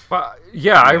 Well,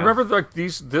 I remember like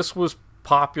this was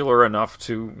popular enough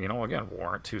to, again,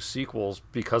 warrant 2 sequels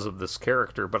because of this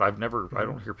character, but I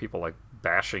don't hear people like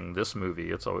bashing this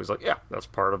movie. It's always like, that's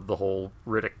part of the whole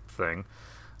Riddick thing.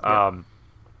 I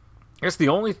guess the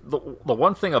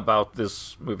one thing about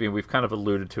this movie, and we've kind of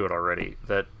alluded to it already,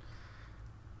 that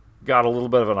got a little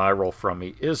bit of an eye roll from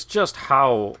me is just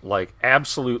how like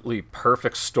absolutely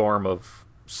perfect storm of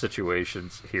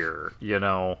situations here,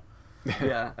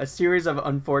 a series of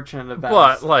unfortunate events,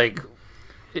 but like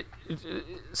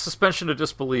suspension of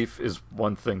disbelief is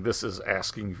one thing. This is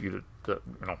asking you to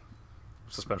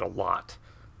suspend a lot.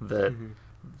 That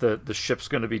the ship's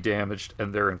going to be damaged,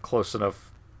 and they're in close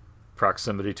enough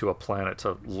proximity to a planet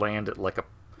to land it like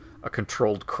a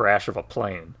controlled crash of a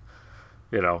plane.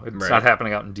 It's not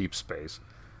happening out in deep space.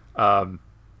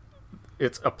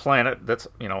 It's a planet that's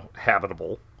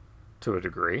habitable to a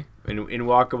degree, in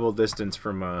walkable distance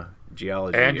from a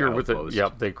geology and you're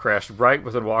outpost. They crashed right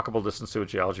within walkable distance to a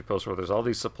geology post where there's all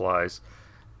these supplies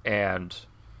and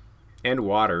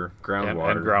water,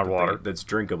 groundwater that's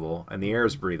drinkable, and the air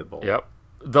is breathable. Yep.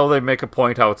 Though they make a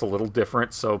point how it's a little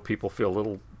different, so people feel a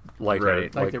little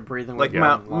lightheaded, like they're breathing like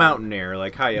mountain air,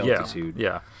 like high altitude.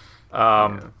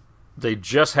 They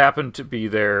just happen to be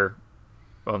there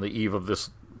on the eve of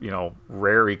this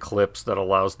rare eclipse that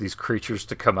allows these creatures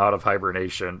to come out of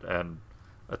hibernation and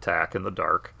attack in the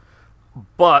dark.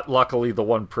 But luckily, the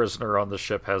one prisoner on the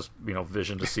ship has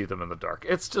vision to see them in the dark.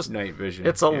 It's just night vision.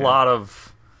 It's a lot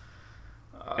of,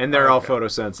 and they're all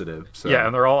photosensitive. So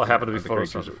and they're all happen to be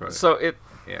photosensitive. So it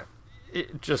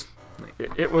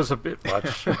was a bit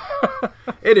much.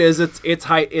 It is. It's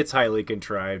highly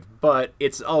contrived, but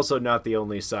it's also not the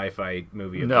only sci-fi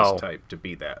movie of this type to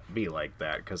be like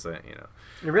that, because it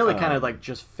really kind of like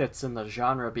just fits in the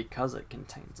genre because it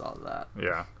contains all that.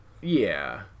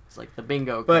 Yeah. It's like the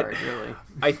bingo card, really.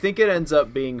 I think it ends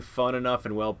up being fun enough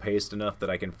and well paced enough that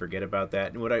I can forget about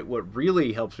that. And what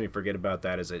really helps me forget about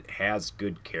that is it has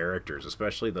good characters,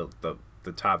 especially the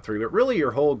top 3, but really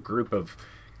your whole group of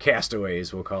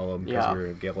castaways, we'll call them, because we're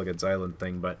a Gilligan's Island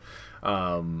thing, but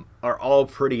are all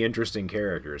pretty interesting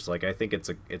characters. Like, I think it's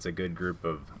a good group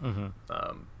of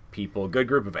people, good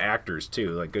group of actors too,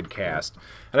 like good cast,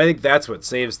 and I think that's what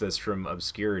saves this from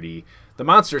obscurity. The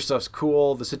monster stuff's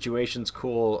cool, the situation's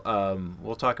cool.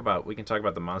 We can talk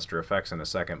about the monster effects in a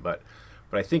second, but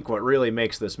I think what really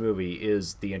makes this movie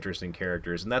is the interesting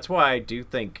characters, and that's why I do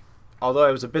think, although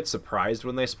I was a bit surprised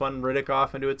when they spun Riddick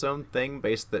off into its own thing,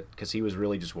 because he was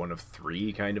really just one of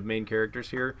 3 kind of main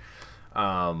characters here.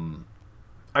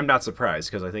 I'm not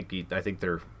surprised because I think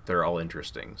they're all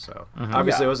interesting. So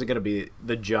obviously it wasn't going to be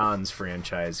the Johns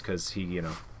franchise because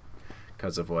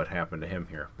because of what happened to him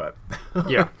here. But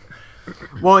yeah.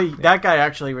 Well, that guy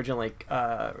actually originally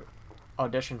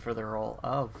auditioned for the role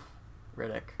of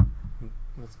Riddick. He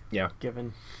was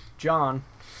given John.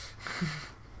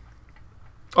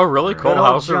 Oh, really? Cole old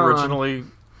Hauser John. originally.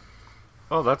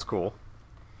 Oh, that's cool.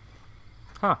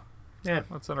 Huh. Yeah,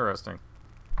 that's interesting.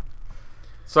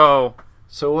 So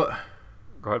what?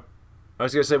 Go ahead. I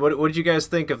was gonna say, what did you guys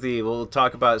think of the? We'll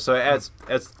talk about. So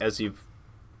as you've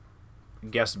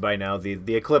guessed by now,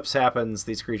 the eclipse happens.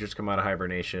 These creatures come out of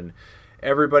hibernation.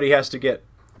 Everybody has to get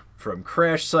from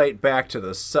crash site back to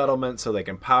the settlement so they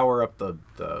can power up the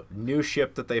new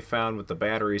ship that they found with the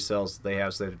battery cells that they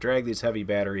have. So they have to drag these heavy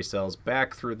battery cells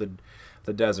back through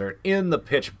the desert in the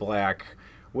pitch black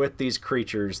with these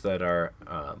creatures that are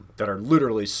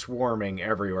literally swarming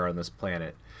everywhere on this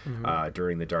planet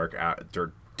during the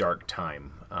dark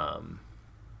time.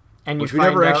 And which we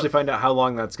never actually find out how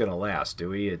long that's going to last, do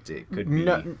we? It could be.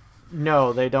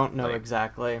 No, they don't know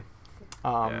exactly.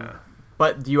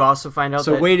 But you also find out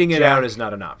that waiting it Jack, out is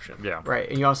not an option. Yeah. Right,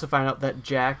 and you also find out that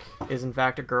Jack is in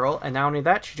fact a girl, and not only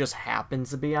that, she just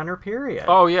happens to be on her period.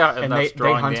 Oh yeah, and they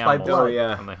hunt by blood. Oh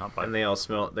yeah, and they hunt by. And they all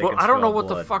smell. Well, I don't know what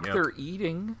the fuck they're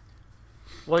eating.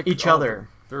 Like each other.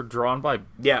 They're drawn by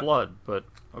blood, but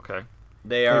okay.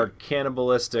 They are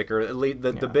cannibalistic, or at least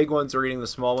the big ones are eating the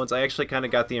small ones. I actually kind of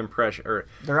got the impression, or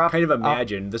kind of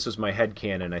imagined, this was my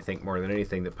headcanon, I think, more than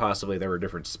anything, that possibly there were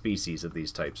different species of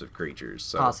these types of creatures.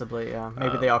 So, possibly, yeah.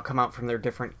 Maybe they all come out from their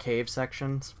different cave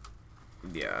sections.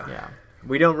 Yeah. Yeah.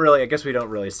 I guess we don't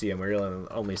really see them. We really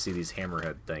only see these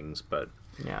hammerhead things, but...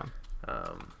 Yeah.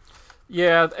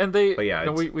 Yeah, and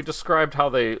we described how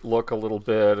they look a little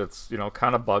bit. It's,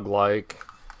 kind of bug-like,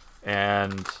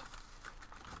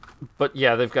 But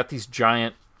yeah, they've got these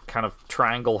giant kind of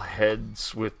triangle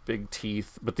heads with big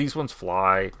teeth, but these ones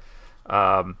fly,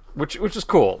 which is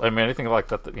cool. I mean, anything like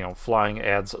that, flying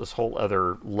adds this whole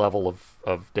other level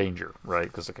of danger, right?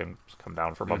 Because it can come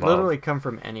down from above. Literally come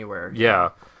from anywhere. Yeah,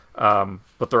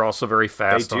 but they're also very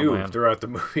fast. They do on land. throughout the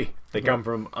movie. They come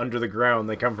from under the ground.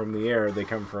 They come from the air. They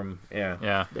come from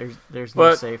yeah. There's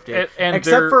no safety,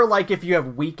 except for like if you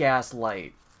have weak ass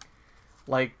light.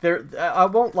 Like I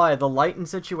won't lie, the lighting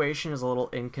situation is a little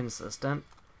inconsistent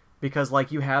because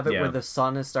like you have it where the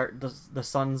sun is the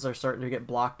suns are starting to get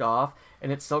blocked off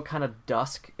and it's still kind of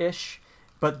dusk-ish,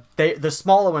 but the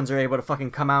smaller ones are able to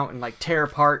fucking come out and like tear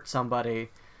apart somebody.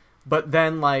 But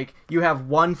then like you have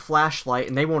one flashlight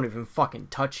and they won't even fucking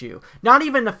touch you. Not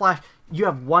even a flash. You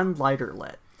have one lighter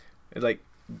lit. It's like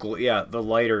the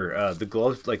lighter, the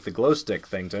glow stick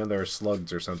things. I know there are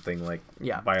slugs or something like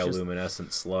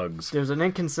bioluminescent slugs. There's an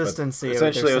inconsistency. But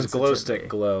essentially, it was glow stick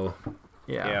glow.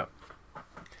 Yeah.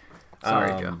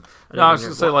 Sorry, Joe. No, I was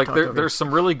gonna say like there's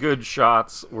some really good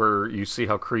shots where you see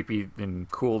how creepy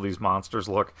and cool these monsters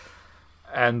look,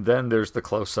 and then there's the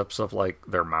close-ups of like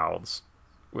their mouths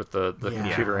with the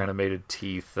computer animated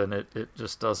teeth, and it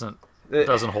just doesn't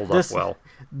hold up well.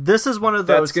 This is one of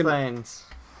those things.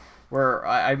 Where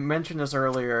I mentioned this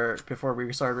earlier before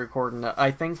we started recording, that I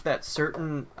think that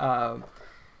certain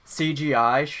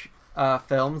CGI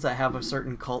films that have a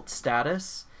certain cult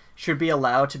status should be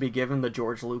allowed to be given the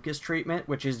George Lucas treatment,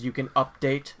 which is you can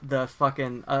update the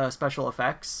fucking special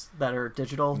effects that are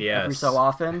digital every so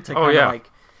often to kind of like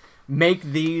make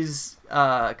these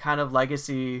kind of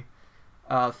legacy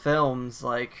films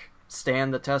like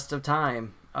stand the test of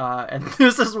time. And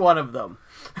this is one of them.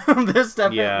 This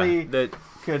definitely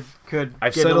could.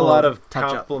 I've said a lot of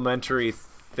complimentary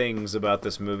things about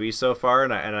this movie so far,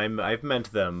 and I've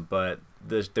meant them, but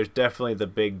there's definitely the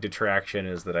big detraction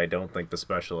is that I don't think the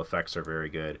special effects are very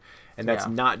good, and that's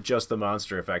not just the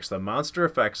monster effects. The monster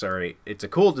effects it's a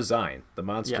cool design. The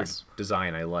monster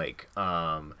design I like.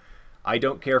 I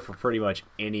don't care for pretty much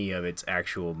any of its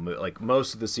actual like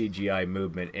most of the CGI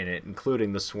movement in it,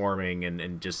 including the swarming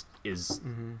and just is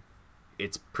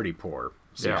it's pretty poor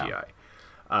CGI. Yeah.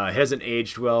 It hasn't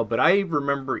aged well, but I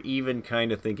remember even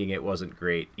kind of thinking it wasn't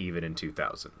great even in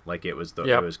 2000. Like it was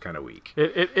it was kind of weak.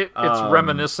 It's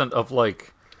reminiscent of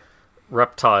like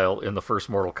Reptile in the first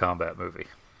Mortal Kombat movie.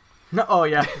 No, oh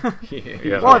yeah.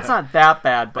 Well, it's not that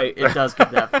bad, but it does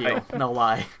give that feel. No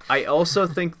lie. I also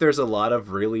think there's a lot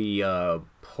of really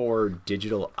poor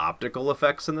digital optical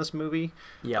effects in this movie.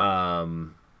 Yeah.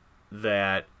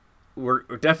 That were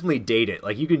definitely dated.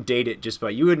 Like you can date it just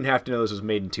by you wouldn't have to know this was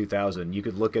made in 2000. You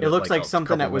could look at it. It looks like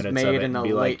something that was made in the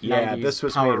late 90s. Yeah, this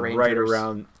was Power made Rangers. right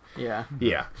around. Yeah.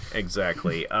 Yeah,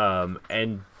 exactly.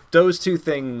 And those two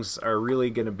things are really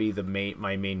going to be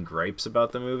my main gripes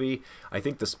about the movie. I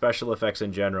think the special effects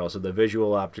in general, so the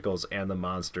visual opticals and the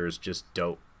monsters, just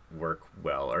don't work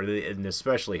well, and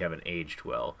especially haven't aged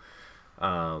well.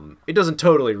 It doesn't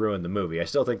totally ruin the movie. I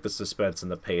still think the suspense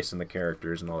and the pace and the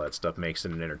characters and all that stuff makes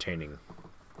it an entertaining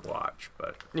watch.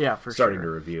 But yeah, for starting to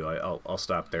review, I'll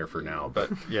stop there for now. But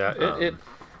yeah,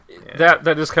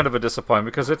 that is kind of a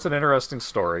disappointment because it's an interesting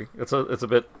story. It's a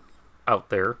bit out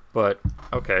there, but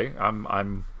okay,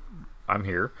 I'm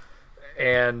here.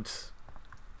 And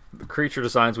the creature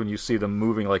designs, when you see them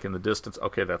moving like in the distance,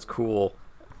 okay, that's cool.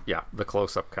 Yeah, the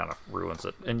close up kind of ruins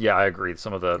it. And yeah, I agree.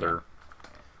 Some of the other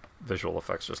visual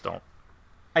effects just don't.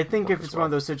 I think if it's one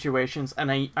of those situations,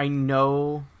 and I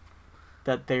know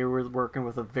that they were working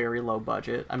with a very low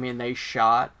budget. I mean, they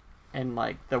shot in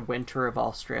like the winter of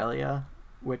Australia,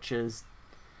 which is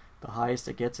the highest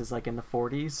it gets is like in the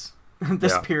 40s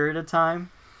this period of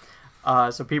time.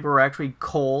 So people were actually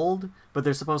cold, but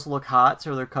they're supposed to look hot,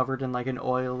 so they're covered in like an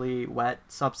oily, wet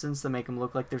substance to make them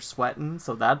look like they're sweating.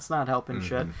 So that's not helping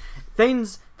shit.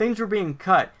 Things were being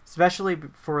cut, especially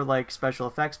for like special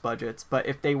effects budgets. But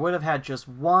if they would have had just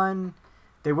one,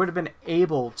 they would have been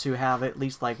able to have at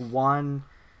least like one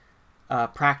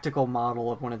practical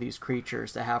model of one of these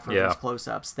creatures to have for these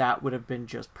close-ups. That would have been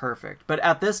just perfect. But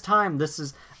at this time, this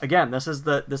is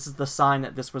the sign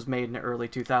that this was made in the early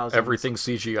 2000s. Everything's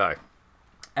CGI.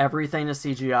 Everything is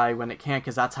CGI when it can't,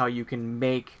 because that's how you can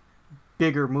make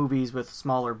bigger movies with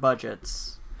smaller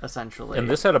budgets, essentially. And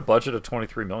this had a budget of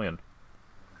 $23 million,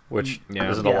 which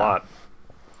isn't a lot.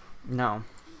 No.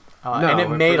 And it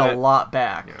made a lot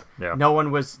back. Yeah. No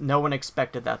one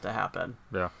expected that to happen.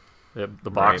 Yeah. The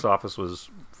box office was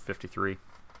 53.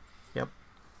 Yep.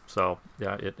 So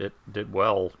yeah, it did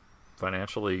well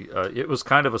financially. It was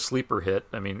kind of a sleeper hit.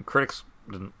 I mean, critics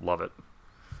didn't love it.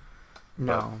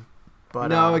 No.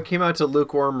 But it came out to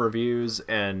lukewarm reviews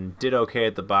and did okay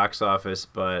at the box office,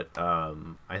 but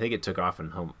I think it took off in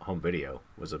home video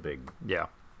was a big yeah.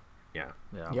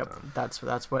 Yep, that's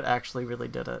what actually really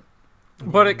did it.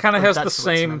 But it kind of has the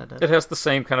same. It has the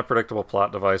same kind of predictable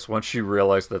plot device. Once you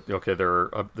realize that okay,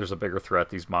 there's a bigger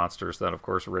threat, these monsters, then of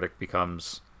course Riddick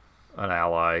becomes an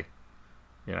ally.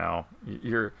 You know,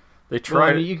 they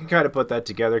try. You can kind of put that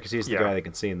together because he's the guy that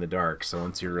can see in the dark. So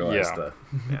once you realize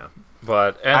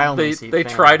But they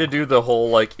try to do the whole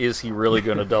like, is he really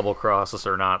going to double cross us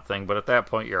or not thing? But at that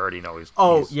point, you already know he's.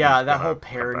 That whole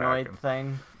paranoid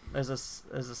thing is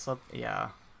a Yeah.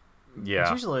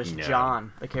 It's usually just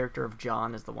John. The character of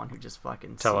John is the one who just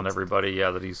fucking telling everybody,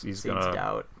 that he's gonna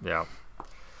doubt. Yeah.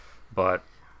 But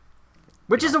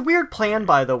which is a weird plan,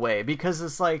 by the way, because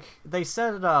it's like they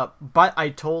set it up. But I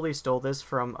totally stole this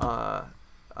from.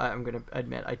 I'm gonna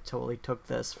admit I totally took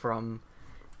this from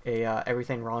a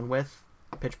Everything Wrong With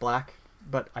Pitch Black,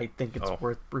 but I think it's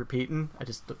worth repeating.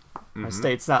 I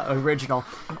say it's not original.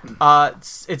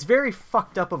 It's very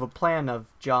fucked up of a plan of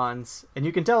John's, and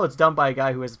you can tell it's done by a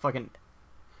guy who has fucking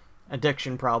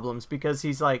addiction problems, because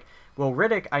he's like, well,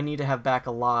 Riddick I need to have back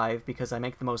alive because I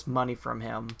make the most money from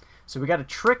him. So we got to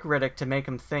trick Riddick to make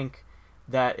him think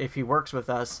that if he works with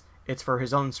us, it's for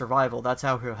his own survival. That's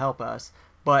how he'll help us.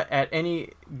 But at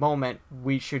any moment,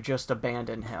 we should just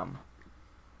abandon him,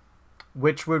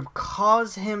 which would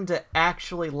cause him to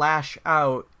actually lash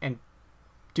out and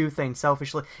do things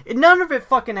selfishly. None of it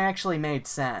fucking actually made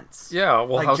sense. Yeah,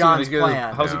 well, like how's John's he going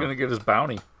to get his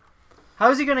bounty? How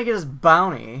is he going to get his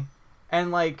bounty?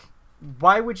 And like,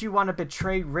 why would you want to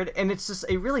betray Riddick? And it's just,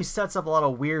 it really sets up a lot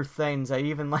of weird things. I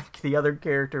even like the other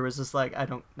character was just like,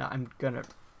 I'm gonna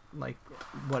like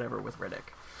whatever with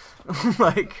Riddick.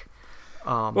 Like,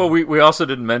 well, we also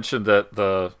didn't mention that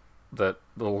the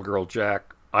little girl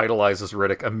Jack idolizes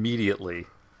Riddick immediately.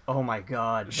 Oh my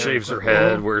god. Shaves her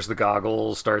head, wears the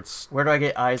goggles, starts... Where do I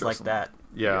get eyes like that?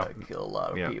 Yeah. Kill a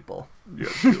lot of people. Yeah,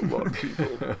 kill a lot of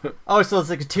people. Oh, so it's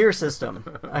like a tier system.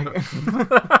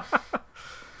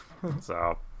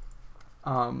 So...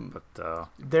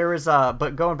 there is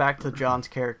but going back to John's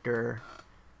character,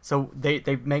 so they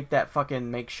make that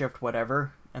fucking makeshift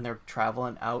whatever, and they're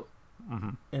traveling out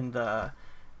in the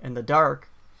dark,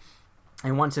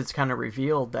 and once it's kind of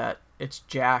revealed that it's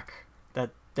Jack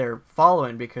that they're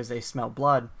following because they smell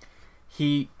blood,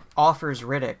 he offers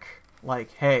Riddick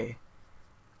like, hey,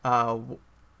 I'll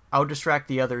distract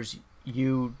the others,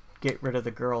 you get rid of the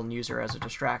girl and use her as a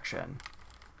distraction.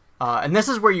 And this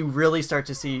is where you really start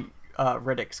to see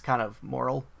Riddick's kind of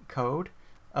moral code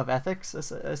of ethics,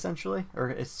 essentially, or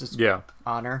it's just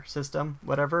honor system,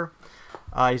 whatever.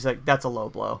 He's like, that's a low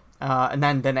blow. And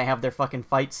then they have their fucking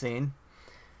fight scene.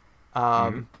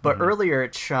 But earlier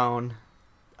it's shown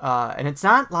and it's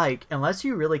not like, unless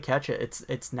you really catch it,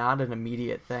 it's not an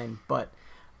immediate thing. But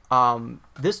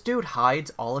this dude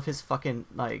hides all of his fucking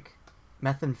like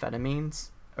methamphetamines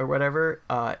or whatever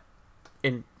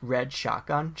in red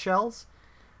shotgun shells,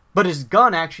 but his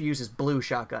gun actually uses blue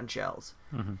shotgun shells.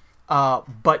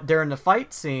 But during the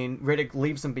fight scene, Riddick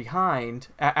leaves him behind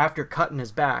after cutting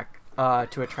his back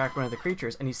to attract one of the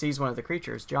creatures, and he sees one of the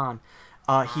creatures, John.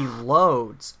 He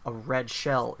loads a red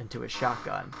shell into his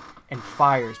shotgun and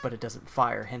fires, but it doesn't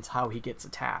fire, hence how he gets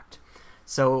attacked.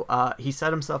 So he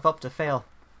set himself up to fail.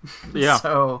 Yeah.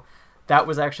 So that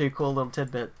was actually a cool little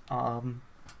tidbit. But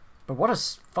what a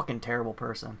fucking terrible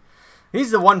person.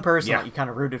 He's the one person that you kind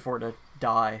of rooted for to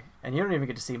die, and you don't even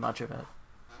get to see much of it.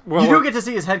 Well, you do get to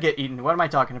see his head get eaten. What am I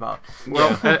talking about?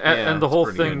 Well, and the whole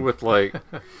thing good. With like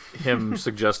him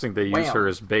suggesting they use her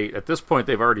as bait. At this point,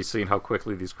 they've already seen how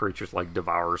quickly these creatures like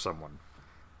devour someone.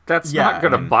 That's not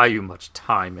going to buy you much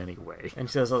time anyway. And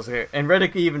she says, okay. And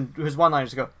Riddick even his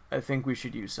one-liners go, "I think we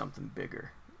should use something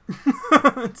bigger."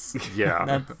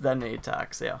 Then he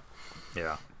attacks.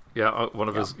 Yeah. One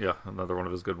of his another one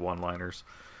of his good one-liners.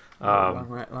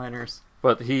 One-liners.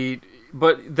 But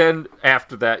then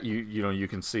after that, you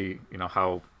can see,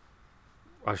 how,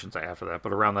 I shouldn't say after that,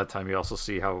 but around that time you also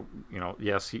see how,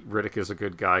 yes, Riddick is a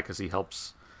good guy because he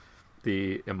helps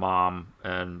the imam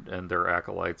and their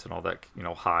acolytes and all that,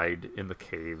 hide in the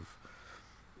cave.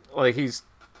 Like he's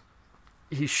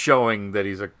showing that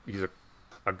he's a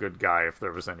good guy if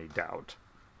there was any doubt.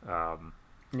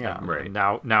 Right.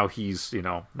 Now he's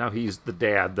the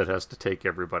dad that has to take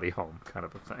everybody home, kind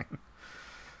of a thing.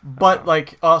 But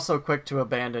also quick to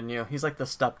abandon you. He's like the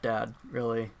stepdad,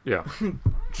 really. Yeah.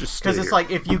 Just because it's like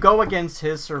if you go against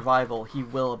his survival, he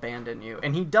will abandon you,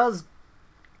 and he does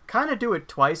kind of do it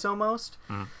twice almost.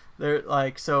 They're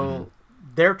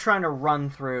they're trying to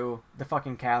run through the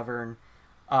fucking cavern,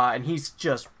 and he's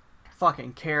just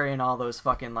fucking carrying all those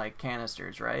fucking like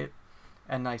canisters, right?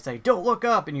 And I say, "Don't look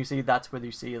up," and that's where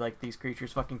you see like these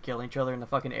creatures fucking killing each other in the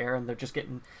fucking air, and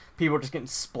people are just getting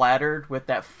splattered with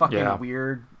that fucking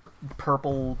weird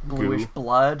purple bluish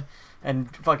blood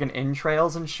and fucking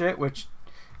entrails and shit. Which,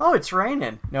 it's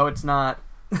raining. No, it's not.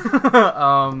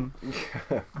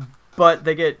 But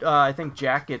they get, I think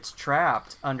Jack gets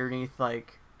trapped underneath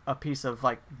like a piece of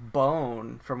like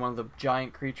bone from one of the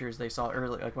giant creatures they saw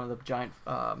earlier, like one of the giant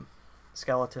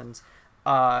skeletons.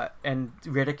 And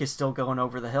Riddick is still going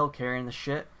over the hill carrying the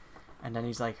shit, and then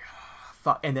he's like,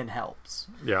 fuck, and then helps.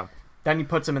 Yeah. Then he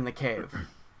puts him in the cave.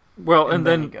 Well, and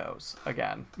then he goes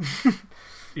again.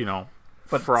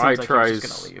 But Fry tries.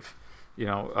 Gonna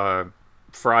leave.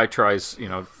 Fry tries.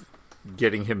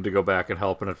 Getting him to go back and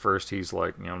help, and at first he's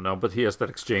like, no, but he has that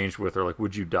exchange with her, like,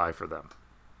 would you die for them?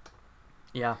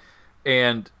 Yeah.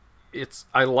 And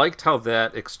I liked how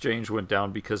that exchange went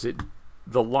down because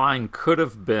the line could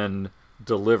have been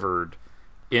delivered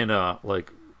in a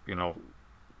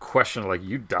question like,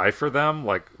 you die for them,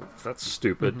 like that's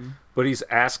stupid. But he's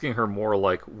asking her more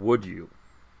like, would you,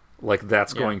 like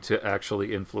that's going to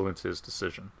actually influence his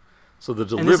decision. So the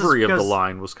delivery of the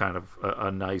line was kind of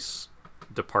a nice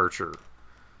departure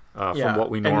from what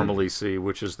we normally see,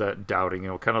 which is that doubting,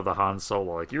 kind of the Han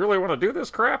Solo, like, you really want to do this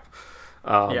crap?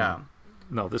 No,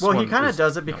 this one. Well, he kind of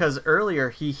does it because earlier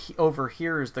he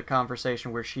overhears the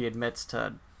conversation where she admits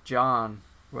to John,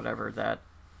 whatever, that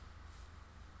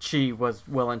she was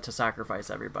willing to sacrifice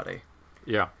everybody.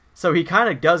 Yeah. So he kind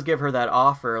of does give her that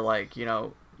offer, like,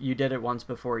 you did it once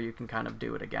before, you can kind of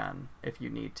do it again if you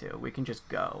need to. We can just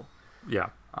go.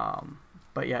 Yeah.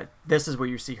 But yeah, this is where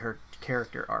you see her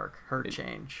character arc, her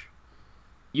change.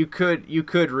 You could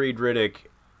read Riddick.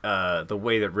 The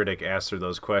way that Riddick asked her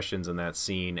those questions in that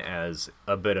scene as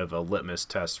a bit of a litmus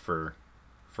test for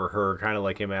her, kind of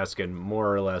like him asking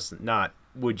more or less, not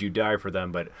would you die for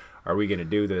them, but are we going to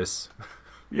do this?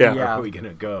 Yeah. Are we going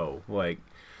to go? Like,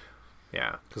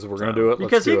 yeah. Because we're going to do it.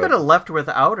 Because he could have left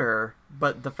without her,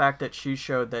 but the fact that she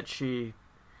showed that she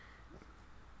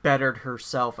bettered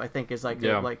herself, I think, is like,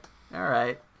 all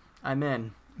right, I'm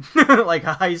in. Like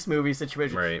a heist movie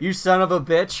situation. Right. You son of a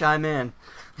bitch, I'm in.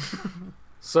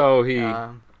 So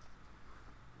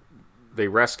they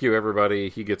rescue everybody.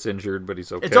 He gets injured, but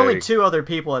he's okay. It's only 2 other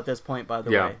people at this point, by the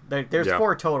way. There's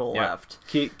 4 total left.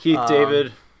 Keith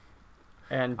David.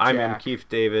 And I'm Jack. in Keith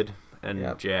David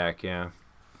and Jack, Yep.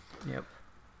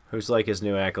 Who's like his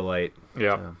new acolyte.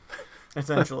 Yeah.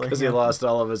 Essentially. Because he lost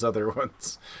all of his other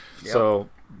ones. Yep. So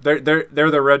they're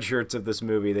the red shirts of this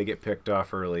movie. They get picked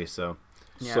off early, so.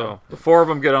 Yeah. So the 4 of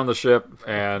them get on the ship,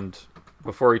 and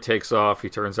before he takes off, he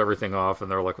turns everything off, and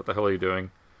they're like, what the hell are you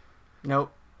doing?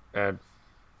 Nope. And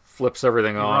flips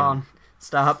everything You're on. wrong.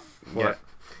 Stop. What?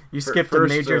 You skipped a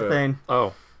major thing.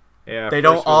 Oh. Yeah, they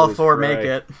don't all four make Fry.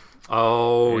 it.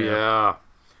 Oh yeah.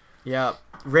 Yeah,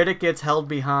 Riddick gets held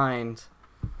behind.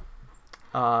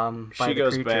 By she the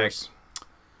goes creatures.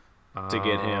 back to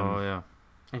get him. Oh yeah.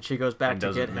 And she goes back and to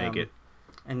doesn't get him. make it.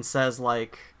 And says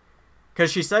like,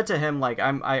 because she said to him like,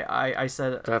 I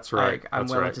said that's right. I'm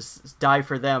willing to die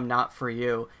for them, not for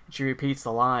you. And she repeats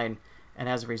the line, and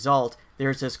as a result,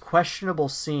 there's this questionable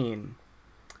scene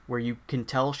where you can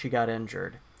tell she got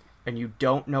injured, and you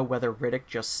don't know whether Riddick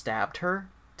just stabbed her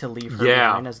to leave her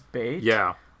behind as bait,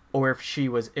 or if she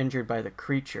was injured by the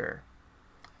creature.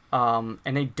 And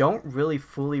they don't really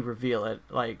fully reveal it.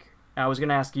 Like, I was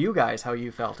gonna ask you guys how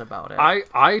you felt about it.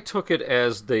 I took it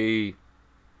as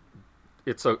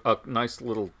it's a nice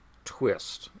little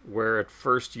twist where at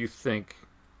first you think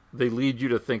they lead you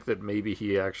to think that maybe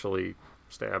he actually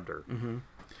stabbed her,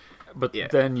 but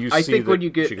then you see that when you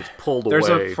get, she gets pulled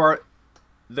away.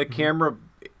 The camera,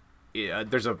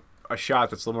 there's a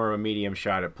shot that's a little more of a medium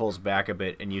shot. It pulls back a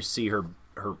bit, and you see her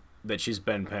that she's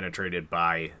been penetrated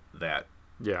by that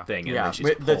thing, and then she's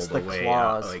pulled that's the away.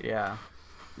 Claws,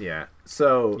 yeah.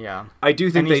 So I do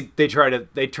think they try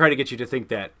to get you to think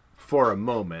that for a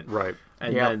moment, right?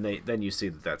 And then you see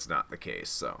that that's not the case.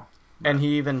 So, and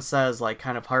he even says, like,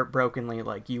 kind of heartbrokenly,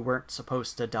 like, you weren't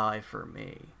supposed to die for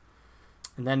me.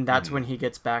 And then that's when he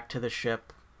gets back to the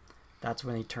ship. That's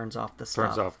when he turns off the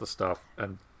stuff.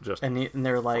 And just and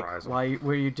they're like, what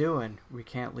are you doing? We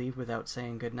can't leave without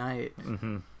saying goodnight.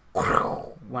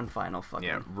 One final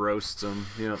fucking roasts them.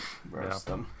 Roast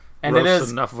them. And roast it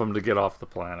is enough of them to get off the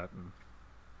planet.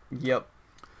 Yep.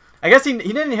 I guess he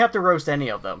didn't have to roast any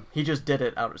of them. He just did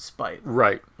it out of spite.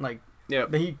 Right. Like,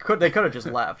 they could have just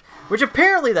left. Which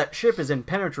apparently that ship is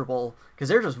impenetrable because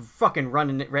they're just fucking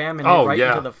ramming it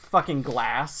into the fucking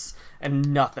glass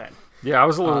and nothing. Yeah, I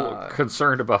was a little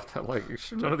concerned about that. Like,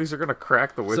 none of these are going to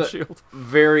crack the windshield.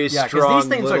 Very strong. Because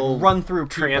these things like run through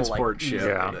transport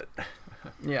ship.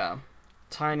 Yeah.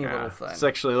 Tiny little thing. This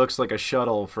actually looks like a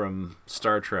shuttle from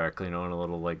Star Trek, in a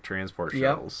little like transport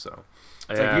shuttles. So.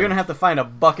 It's like, you're going to have to find a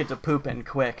bucket to poop in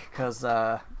quick, because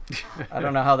I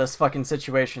don't know how this fucking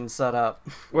situation's set up.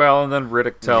 Well, and then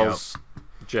Riddick tells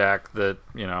Jack that,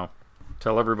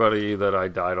 tell everybody that I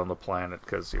died on the planet,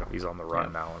 because, he's on the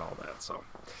run now and all that, so.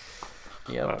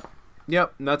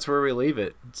 Yep, and that's where we leave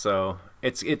it. So,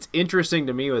 it's interesting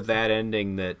to me with that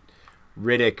ending that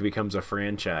Riddick becomes a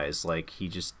franchise. Like,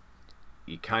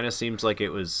 it kind of seems like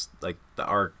it was, like, the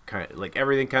arc, like,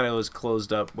 everything kind of was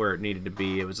closed up where it needed to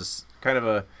be. It was kind of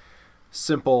a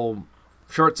simple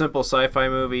sci-fi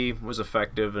movie, was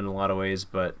effective in a lot of ways,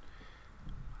 but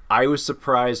I was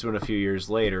surprised when a few years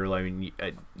later, I mean,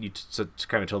 you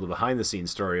kind of told the behind-the-scenes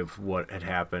story of what had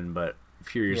happened, but a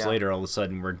few years later, all of a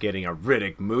sudden, we're getting a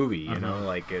Riddick movie,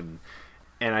 and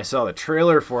I saw the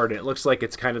trailer for it, and it looks like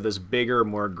it's kind of this bigger,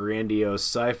 more grandiose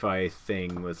sci-fi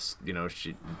thing with,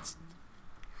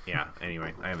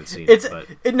 anyway, I haven't seen it.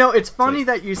 It's funny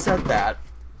that you said that.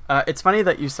 It's funny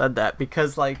that you said that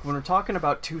because, like, when we're talking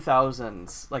about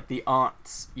 2000s, like the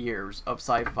aunt's years of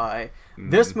sci-fi,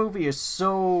 this movie is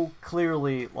so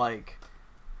clearly like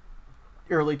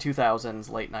early 2000s,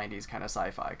 late 90s kind of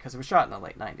sci-fi because it was shot in the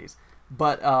late 90s.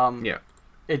 But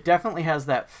it definitely has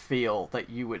that feel that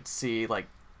you would see like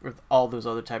with all those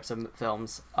other types of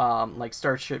films. Like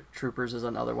Starship Troopers is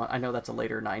another one. I know that's a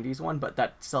later 90s one, but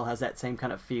that still has that same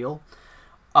kind of feel.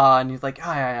 And he's like,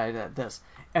 this.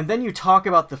 And then you talk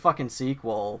about the fucking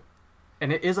sequel,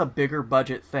 and it is a bigger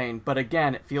budget thing, but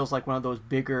again, it feels like one of those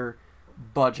bigger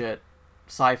budget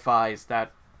sci-fis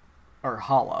that are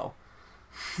hollow,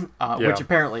 which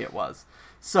apparently it was.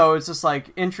 So it's just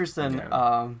like interesting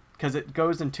because it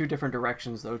goes in two different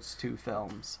directions, those two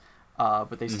films,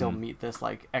 but they still meet this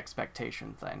like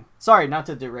expectation thing. Sorry, not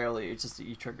to derail you, it's just that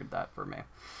you triggered that for me.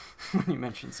 When you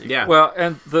mentioned sequel. Yeah. Well,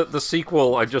 and the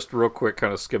sequel, I just real quick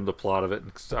kind of skimmed the plot of it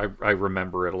because I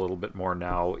remember it a little bit more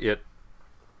now. It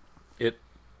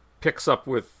picks up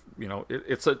with,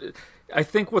 I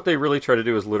think what they really try to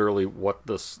do is literally what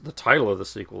the title of the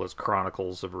sequel is,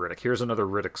 Chronicles of Riddick. Here's another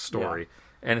Riddick story.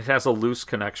 Yeah. And it has a loose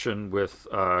connection with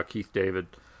Keith David,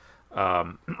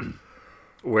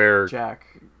 where Jack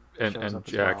and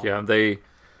Jack, and they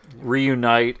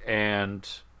reunite, and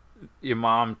your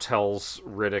mom tells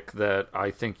Riddick that I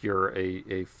think you're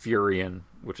a Furian,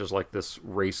 which is like this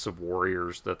race of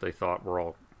warriors that they thought were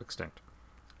all extinct.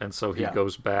 And so he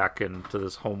goes back into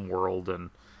this home world,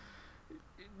 and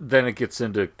then it gets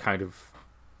into kind of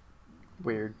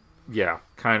weird. Yeah,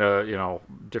 kind of,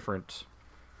 different,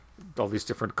 all these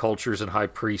different cultures and high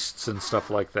priests and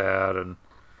stuff like that. And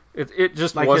it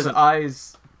just like wasn't... his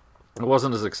eyes... It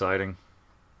wasn't as exciting.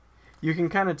 You can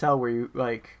kind of tell where you,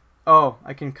 like... Oh,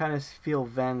 I can kind of feel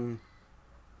Vin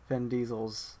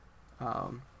Diesel's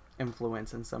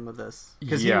influence in some of this,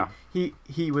 because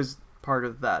he was part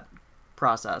of that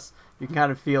process. You can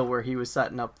kind of feel where he was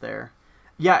setting up there.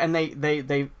 Yeah, and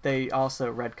they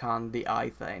also retconned the eye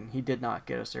thing. He did not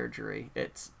get a surgery.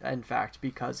 It's in fact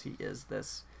because he is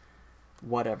this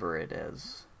whatever it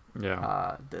is.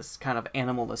 Yeah. This kind of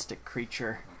animalistic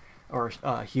creature or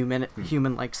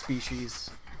human-like species.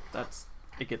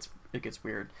 It gets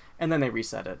weird. And then they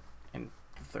reset it in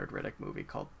the third Riddick movie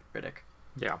called Riddick.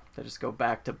 Yeah. They just go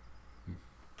back to,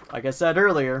 like I said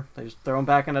earlier, they just throw him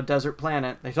back on a desert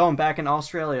planet. They throw him back in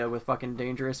Australia with fucking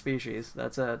dangerous species.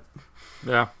 That's it.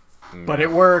 Yeah. But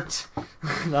it worked.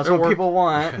 That's what people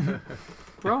want.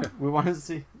 Well, we want to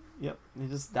see. Yep.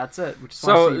 That's it. We just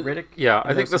so, want to see Riddick. Yeah,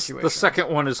 I think the second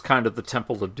one is kind of the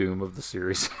Temple of Doom of the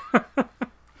series.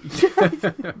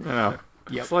 Yep.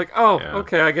 It's like,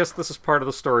 okay, I guess this is part of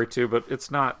the story too, but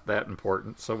it's not that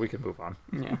important, so we can move on.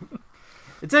 Yeah.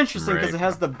 It's interesting because it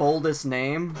has the boldest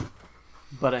name,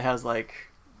 but it has like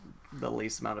the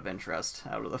least amount of interest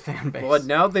out of the fan base. Well,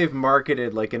 now they've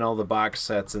marketed, like in all the box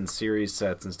sets and series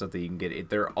sets and stuff that you can get,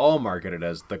 they're all marketed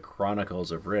as the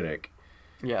Chronicles of Riddick.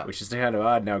 Yeah. Which is kind of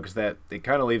odd now because they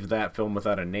kind of leaves that film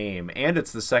without a name, and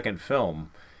it's the second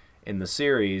film in the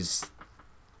series.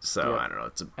 So I don't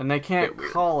know. And they can't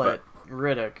call it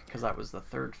Riddick because that was the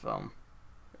third film.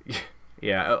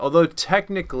 Yeah, although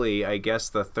technically, I guess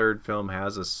the third film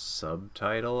has a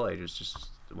subtitle. I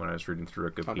just when I was reading through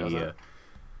Wikipedia,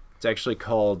 it's actually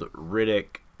called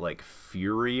Riddick, like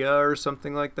Furia or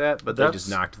something like that. But they just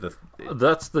knocked the.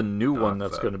 That's the new one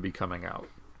that's going to be coming out.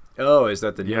 Oh, is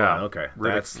that the new one? Okay,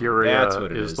 Riddick Furia that's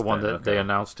what it is the one then. that they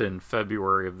announced in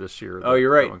February of this year. Oh,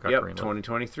 you're right. Yep,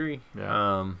 2023.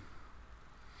 Yeah.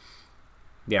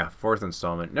 Yeah, fourth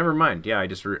installment. Never mind. Yeah, I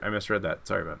misread that.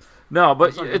 Sorry about it. No,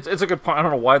 but it's a good point. I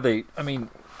don't know why they... I mean,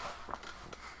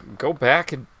 go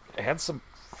back and add some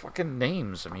fucking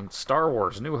names. I mean, Star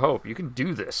Wars, New Hope. You can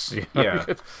do this. You know? Yeah.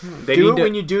 Do it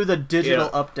when you do the digital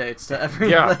updates to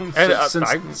everything. Yeah.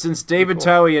 And, since David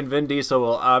Towie and Vin Diesel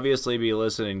will obviously be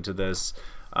listening to this,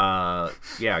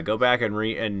 go back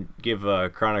and give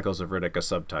Chronicles of Riddick a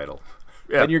subtitle.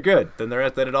 Yeah. Then you're good. Then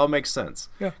it all makes sense.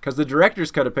 Yeah. Because the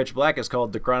director's cut of Pitch Black is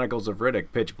called The Chronicles of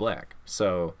Riddick Pitch Black.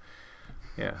 So,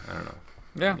 yeah, I don't know.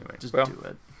 Yeah. Anyway, just do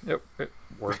it. Yep, it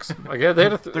works. Again, they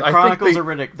had the Chronicles of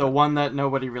Riddick, the one that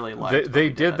nobody really liked. They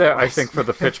did that, I think, for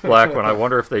the Pitch Black one. I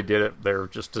wonder if they did it there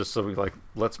just so we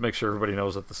let's make sure everybody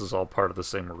knows that this is all part of the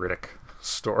same Riddick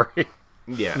story.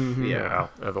 Yeah. Mm-hmm. Yeah.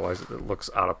 Otherwise, it looks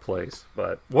out of place.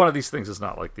 But one of these things is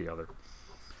not like the other.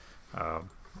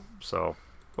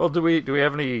 Well, do we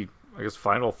have any, I guess,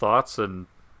 final thoughts and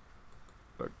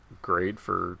a grade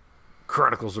for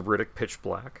Chronicles of Riddick Pitch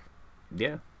Black?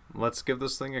 Yeah, let's give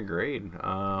this thing a grade.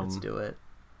 Let's do it.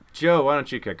 Joe, why don't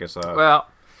you kick us off? Well,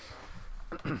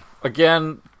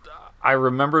 again, I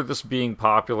remember this being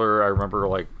popular. I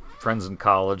remember friends in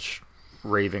college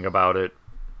raving about it.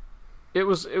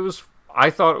 I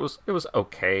thought it was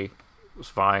okay. It was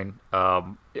fine.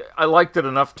 I liked it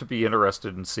enough to be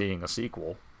interested in seeing a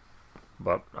sequel.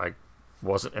 But I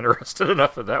wasn't interested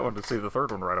enough in that one to see the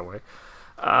third one right away.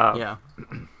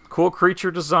 Cool creature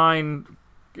design.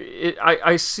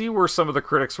 I see where some of the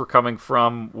critics were coming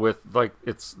from with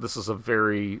this is a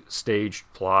very staged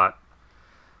plot,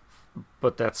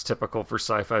 but that's typical for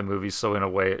sci-fi movies. So in a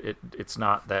way, it's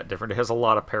not that different. It has a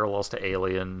lot of parallels to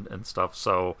Alien and stuff.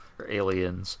 Or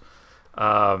Aliens.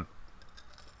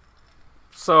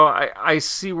 So I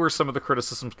see where some of the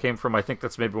criticisms came from. I think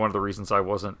that's maybe one of the reasons I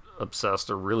wasn't obsessed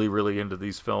or really, really into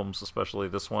these films, especially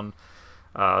this one.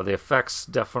 The effects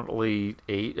definitely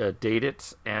date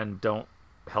it and don't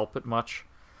help it much.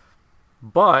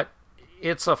 But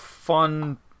it's a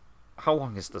fun... How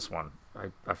long is this one?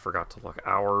 I forgot to look.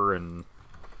 Hour and...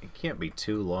 It can't be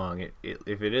too long.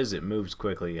 If it is, it moves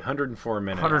quickly. 104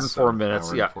 minutes. 104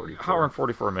 minutes, yeah. 44. Hour and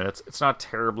 44 minutes. It's not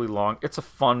terribly long. It's a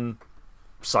fun...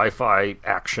 sci-fi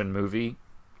action movie.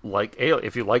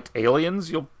 If you liked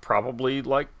Aliens, you'll probably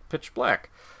like Pitch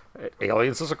Black.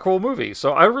 Aliens is a cool movie,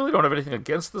 so I really don't have anything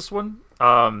against this one.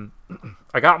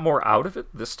 I got more out of it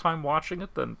this time watching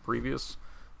it than at least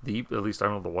I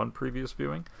don't know, the one previous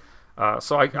viewing.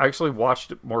 So I actually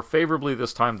watched it more favorably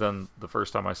this time than the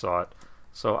first time I saw it.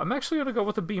 So I'm actually going to go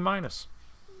with a B-.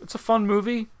 It's a fun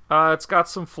movie. It's got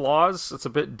some flaws. It's a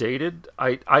bit dated.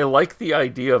 I like the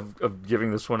idea of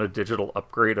giving this one a digital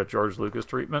upgrade, a George Lucas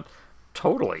treatment.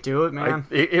 Totally. Do it, man.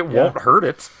 It won't hurt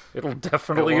it. It'll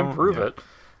definitely improve it.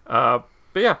 But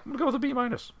yeah, I'm going to go with a B-.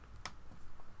 What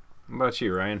about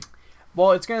you, Ryan?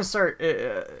 Well, it's gonna start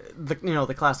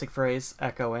the classic phrase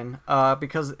echoing,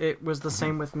 because it was the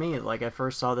same with me. Like, I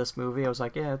first saw this movie, I was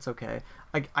like, yeah, it's okay.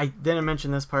 I didn't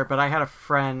mention this part, but I had a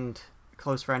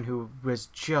close friend, who was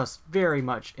just very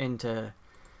much into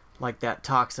like that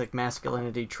toxic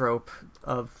masculinity trope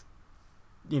of,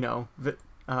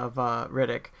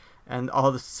 Riddick and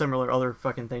all the similar other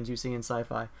fucking things you see in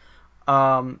sci-fi.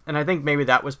 And I think maybe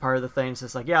that was part of the thing. It's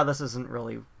just like, yeah, this isn't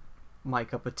really my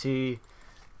cup of tea.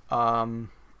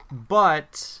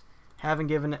 But having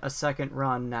given it a second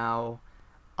run now,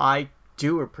 I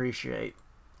do appreciate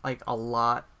like a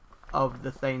lot of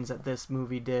the things that this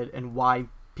movie did and why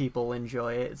people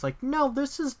enjoy it. It's like, no,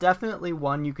 this is definitely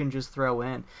one you can just throw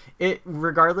in. It,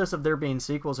 regardless of there being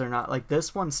sequels or not, like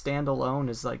this one standalone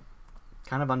is like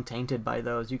kind of untainted by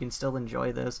those. You can still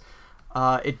enjoy this.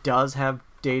 It does have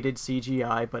dated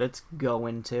CGI, but it's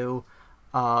going to.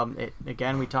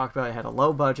 Again, we talked about it had a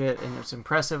low budget, and it's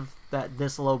impressive that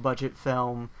this low budget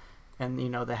film and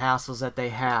the hassles that they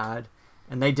had,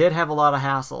 and they did have a lot of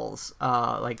hassles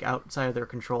like outside of their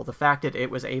control. The fact that it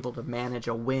was able to manage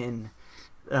a win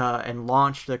and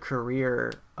launch the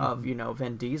career of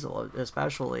Vin Diesel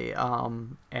especially,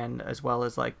 and as well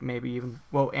as like maybe even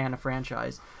and a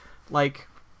franchise, like,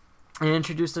 it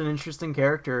introduced an interesting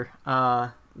character,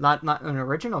 not an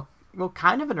original,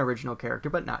 kind of an original character,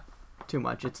 but not too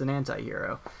much. It's an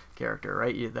anti-hero character,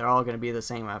 right? They're all going to be the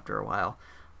same after a while,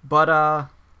 but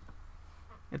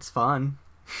it's fun.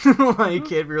 Like,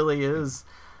 it really is.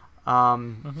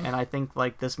 And I think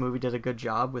like this movie did a good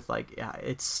job with like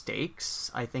its stakes.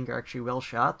 I think are actually well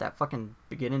shot. That fucking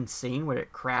beginning scene where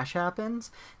it crash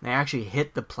happens and they actually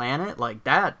hit the planet, like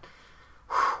that.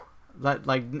 That,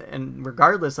 like, and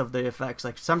regardless of the effects,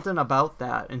 like, something about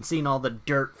that, and seeing all the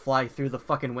dirt fly through the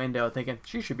fucking window, thinking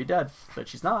she should be dead, but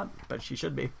she's not, but she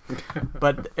should be.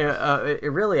 But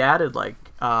it really added like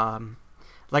I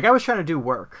was trying to do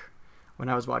work when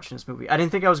I was watching this movie. I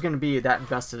didn't think I was going to be that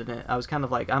invested in it. I was kind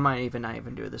of like, I might not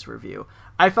even do this review.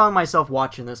 I found myself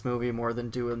watching this movie more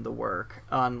than doing the work.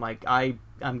 Like,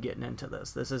 I'm getting into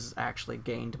this. This has actually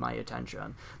gained my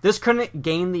attention. This couldn't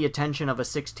gain the attention of a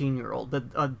 16-year-old, but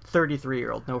a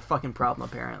 33-year-old. No fucking problem,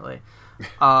 apparently.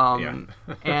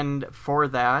 And for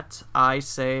that, I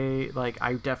say, like,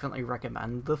 I definitely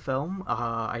recommend the film.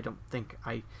 I don't think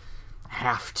I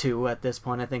have to at this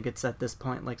point. I think it's at this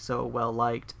point like so well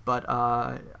liked, but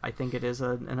I think it is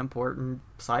an important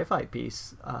sci-fi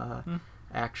piece.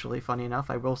 Actually, funny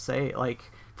enough, I will say,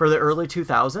 like, for the early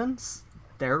 2000s,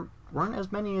 there weren't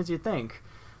as many as you think.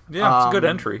 Yeah, it's a good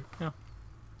entry.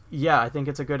 Yeah, I think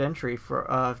it's a good entry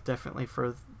for definitely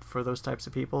for those types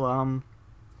of people.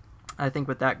 I think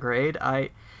with that grade, I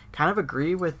kind of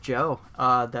agree with Joe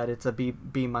that it's a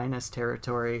B minus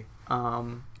territory,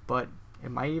 but it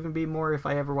might even be more if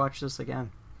I ever watch this again.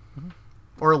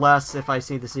 Or less if I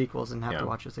see the sequels and have to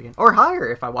watch this again. Or higher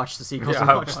if I watch the sequels and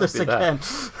watch this again.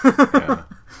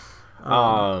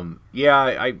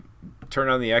 I turn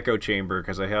on the echo chamber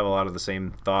because I have a lot of the same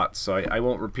thoughts, so I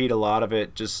won't repeat a lot of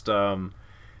it. Just I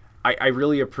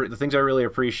really the things I really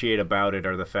appreciate about it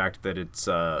are the fact that it's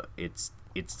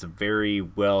very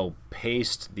well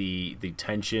paced. The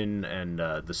tension and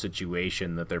the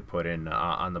situation that they're put in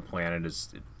on the planet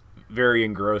is very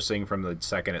engrossing from the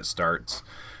second it starts.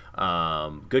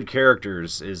 Good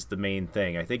characters is the main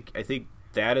thing. I think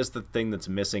that is the thing that's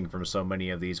missing from so many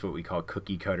of these what we call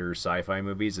cookie cutter sci-fi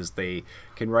movies, is they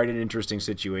can write an interesting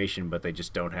situation, but they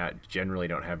just generally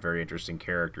don't have very interesting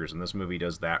characters, and this movie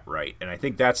does that right. And I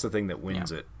think that's the thing that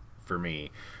wins it for me.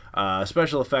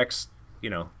 Special effects,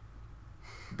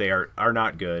 they are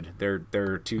not good. They're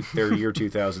year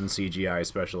 2000 CGI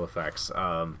special effects.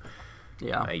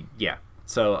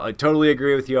 So I totally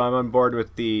agree with you. I'm on board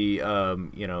with the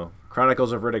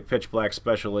Chronicles of Riddick Pitch Black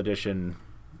Special Edition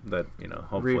that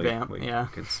hopefully revamp,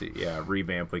 could see.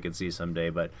 Revamp we could see someday.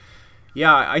 But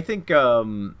yeah, I think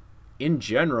in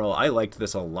general I liked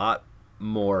this a lot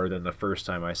more than the first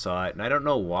time I saw it, and I don't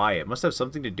know why. It must have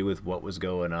something to do with what was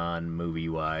going on movie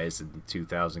wise in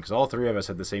 2000, because all three of us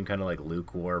had the same kind of like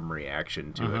lukewarm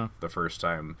reaction to it the first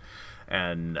time.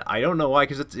 And I don't know why,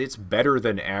 because it's better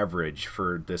than average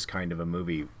for this kind of a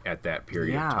movie at that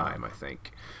period of time, I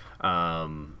think.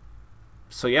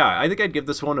 So yeah, I think I'd give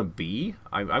this one a B.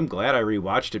 I'm glad I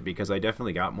rewatched it because I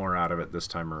definitely got more out of it this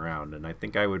time around, and I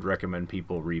think I would recommend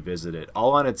people revisit it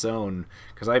all on its own,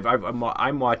 because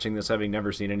I'm watching this having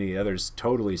never seen any of the others,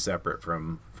 totally separate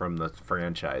from the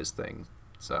franchise thing.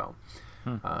 So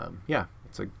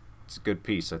it's a good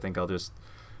piece. I think I'll just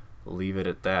leave it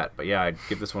at that. But yeah, I'd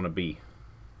give this one a B.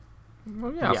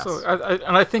 Well, yeah. Yes. So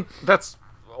I think that's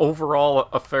overall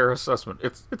a fair assessment.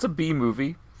 It's a B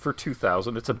movie for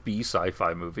 2000. It's a B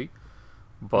sci-fi movie,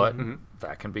 but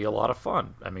that can be a lot of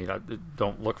fun. I mean,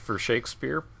 don't look for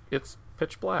Shakespeare. It's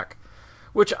Pitch Black,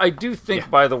 which I do think,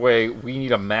 by the way, we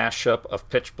need a mashup of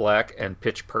Pitch Black and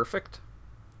Pitch Perfect.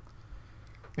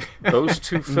 Those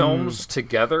two films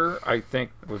together, I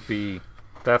think, would be...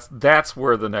 That's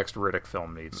where the next Riddick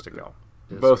film needs to go.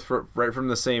 Both right from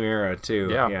the same era, too.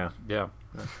 Yeah.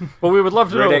 Well, we would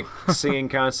love to Riddick know...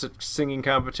 singing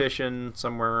competition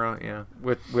somewhere around,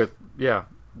 with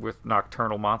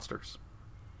nocturnal monsters.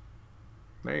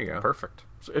 There you go. Perfect.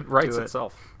 It writes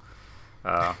itself.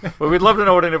 But we'd love to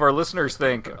know what any of our listeners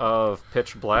think of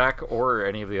Pitch Black or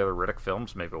any of the other Riddick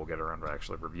films. Maybe we'll get around to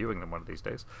actually reviewing them one of these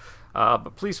days.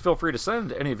 But please feel free to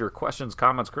send any of your questions,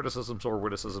 comments, criticisms, or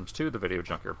witticisms to the Video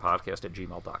Junkyard Podcast at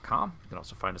gmail.com. You can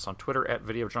also find us on Twitter at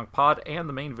Video Junk Pod and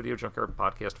the main Video Junkyard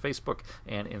Podcast Facebook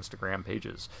and Instagram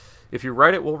pages. If you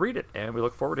write it, we'll read it, and we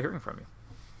look forward to hearing from you.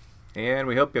 And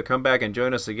we hope you'll come back and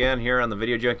join us again here on the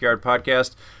Video Junkyard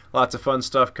Podcast. Lots of fun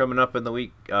stuff coming up in the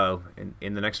week.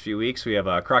 In the next few weeks, we have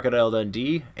Crocodile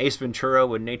Dundee, Ace Ventura: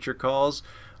 When Nature Calls.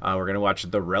 We're going to watch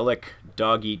The Relic,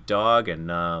 Dog Eat Dog, and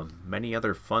many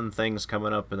other fun things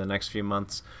coming up in the next few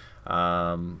months.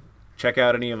 Check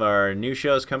out any of our new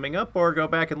shows coming up, or go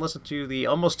back and listen to the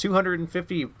almost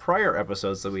 250 prior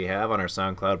episodes that we have on our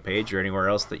SoundCloud page or anywhere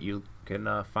else that you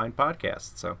can find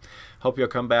podcasts. So hope you'll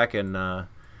come back and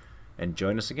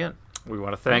join us again. We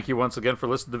want to thank you once again for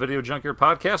listening to the Video Junkyard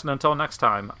Podcast, and until next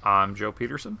time, I'm Joe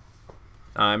Peterson.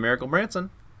 I'm Miracle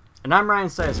Branson. And I'm Ryan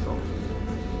Seiskol.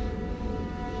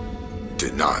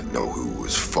 Did not know who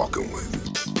was fucking with.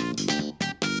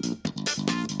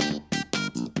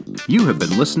 You have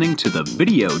been listening to the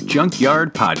Video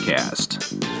Junkyard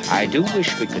Podcast. I do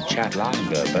wish we could chat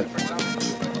longer, but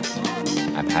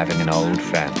I'm having an old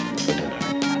friend for dinner.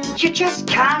 You just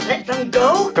can't let them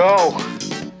go. Go!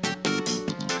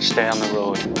 Stay on the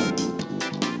road.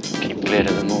 Keep clear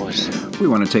to the moors. We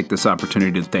want to take this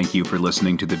opportunity to thank you for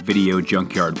listening to the Video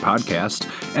Junkyard Podcast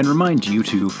and remind you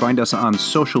to find us on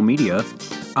social media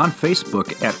on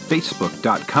Facebook at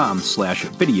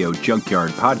facebook.com/Video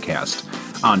Junkyard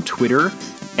Podcast, on Twitter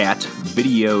at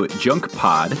Video Junk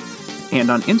Pod, and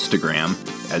on Instagram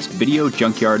as Video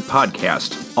Junkyard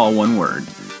Podcast, all one word.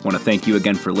 Want to thank you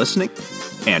again for listening,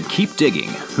 and keep digging.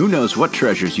 Who knows what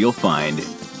treasures you'll find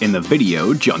in the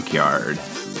Video Junkyard.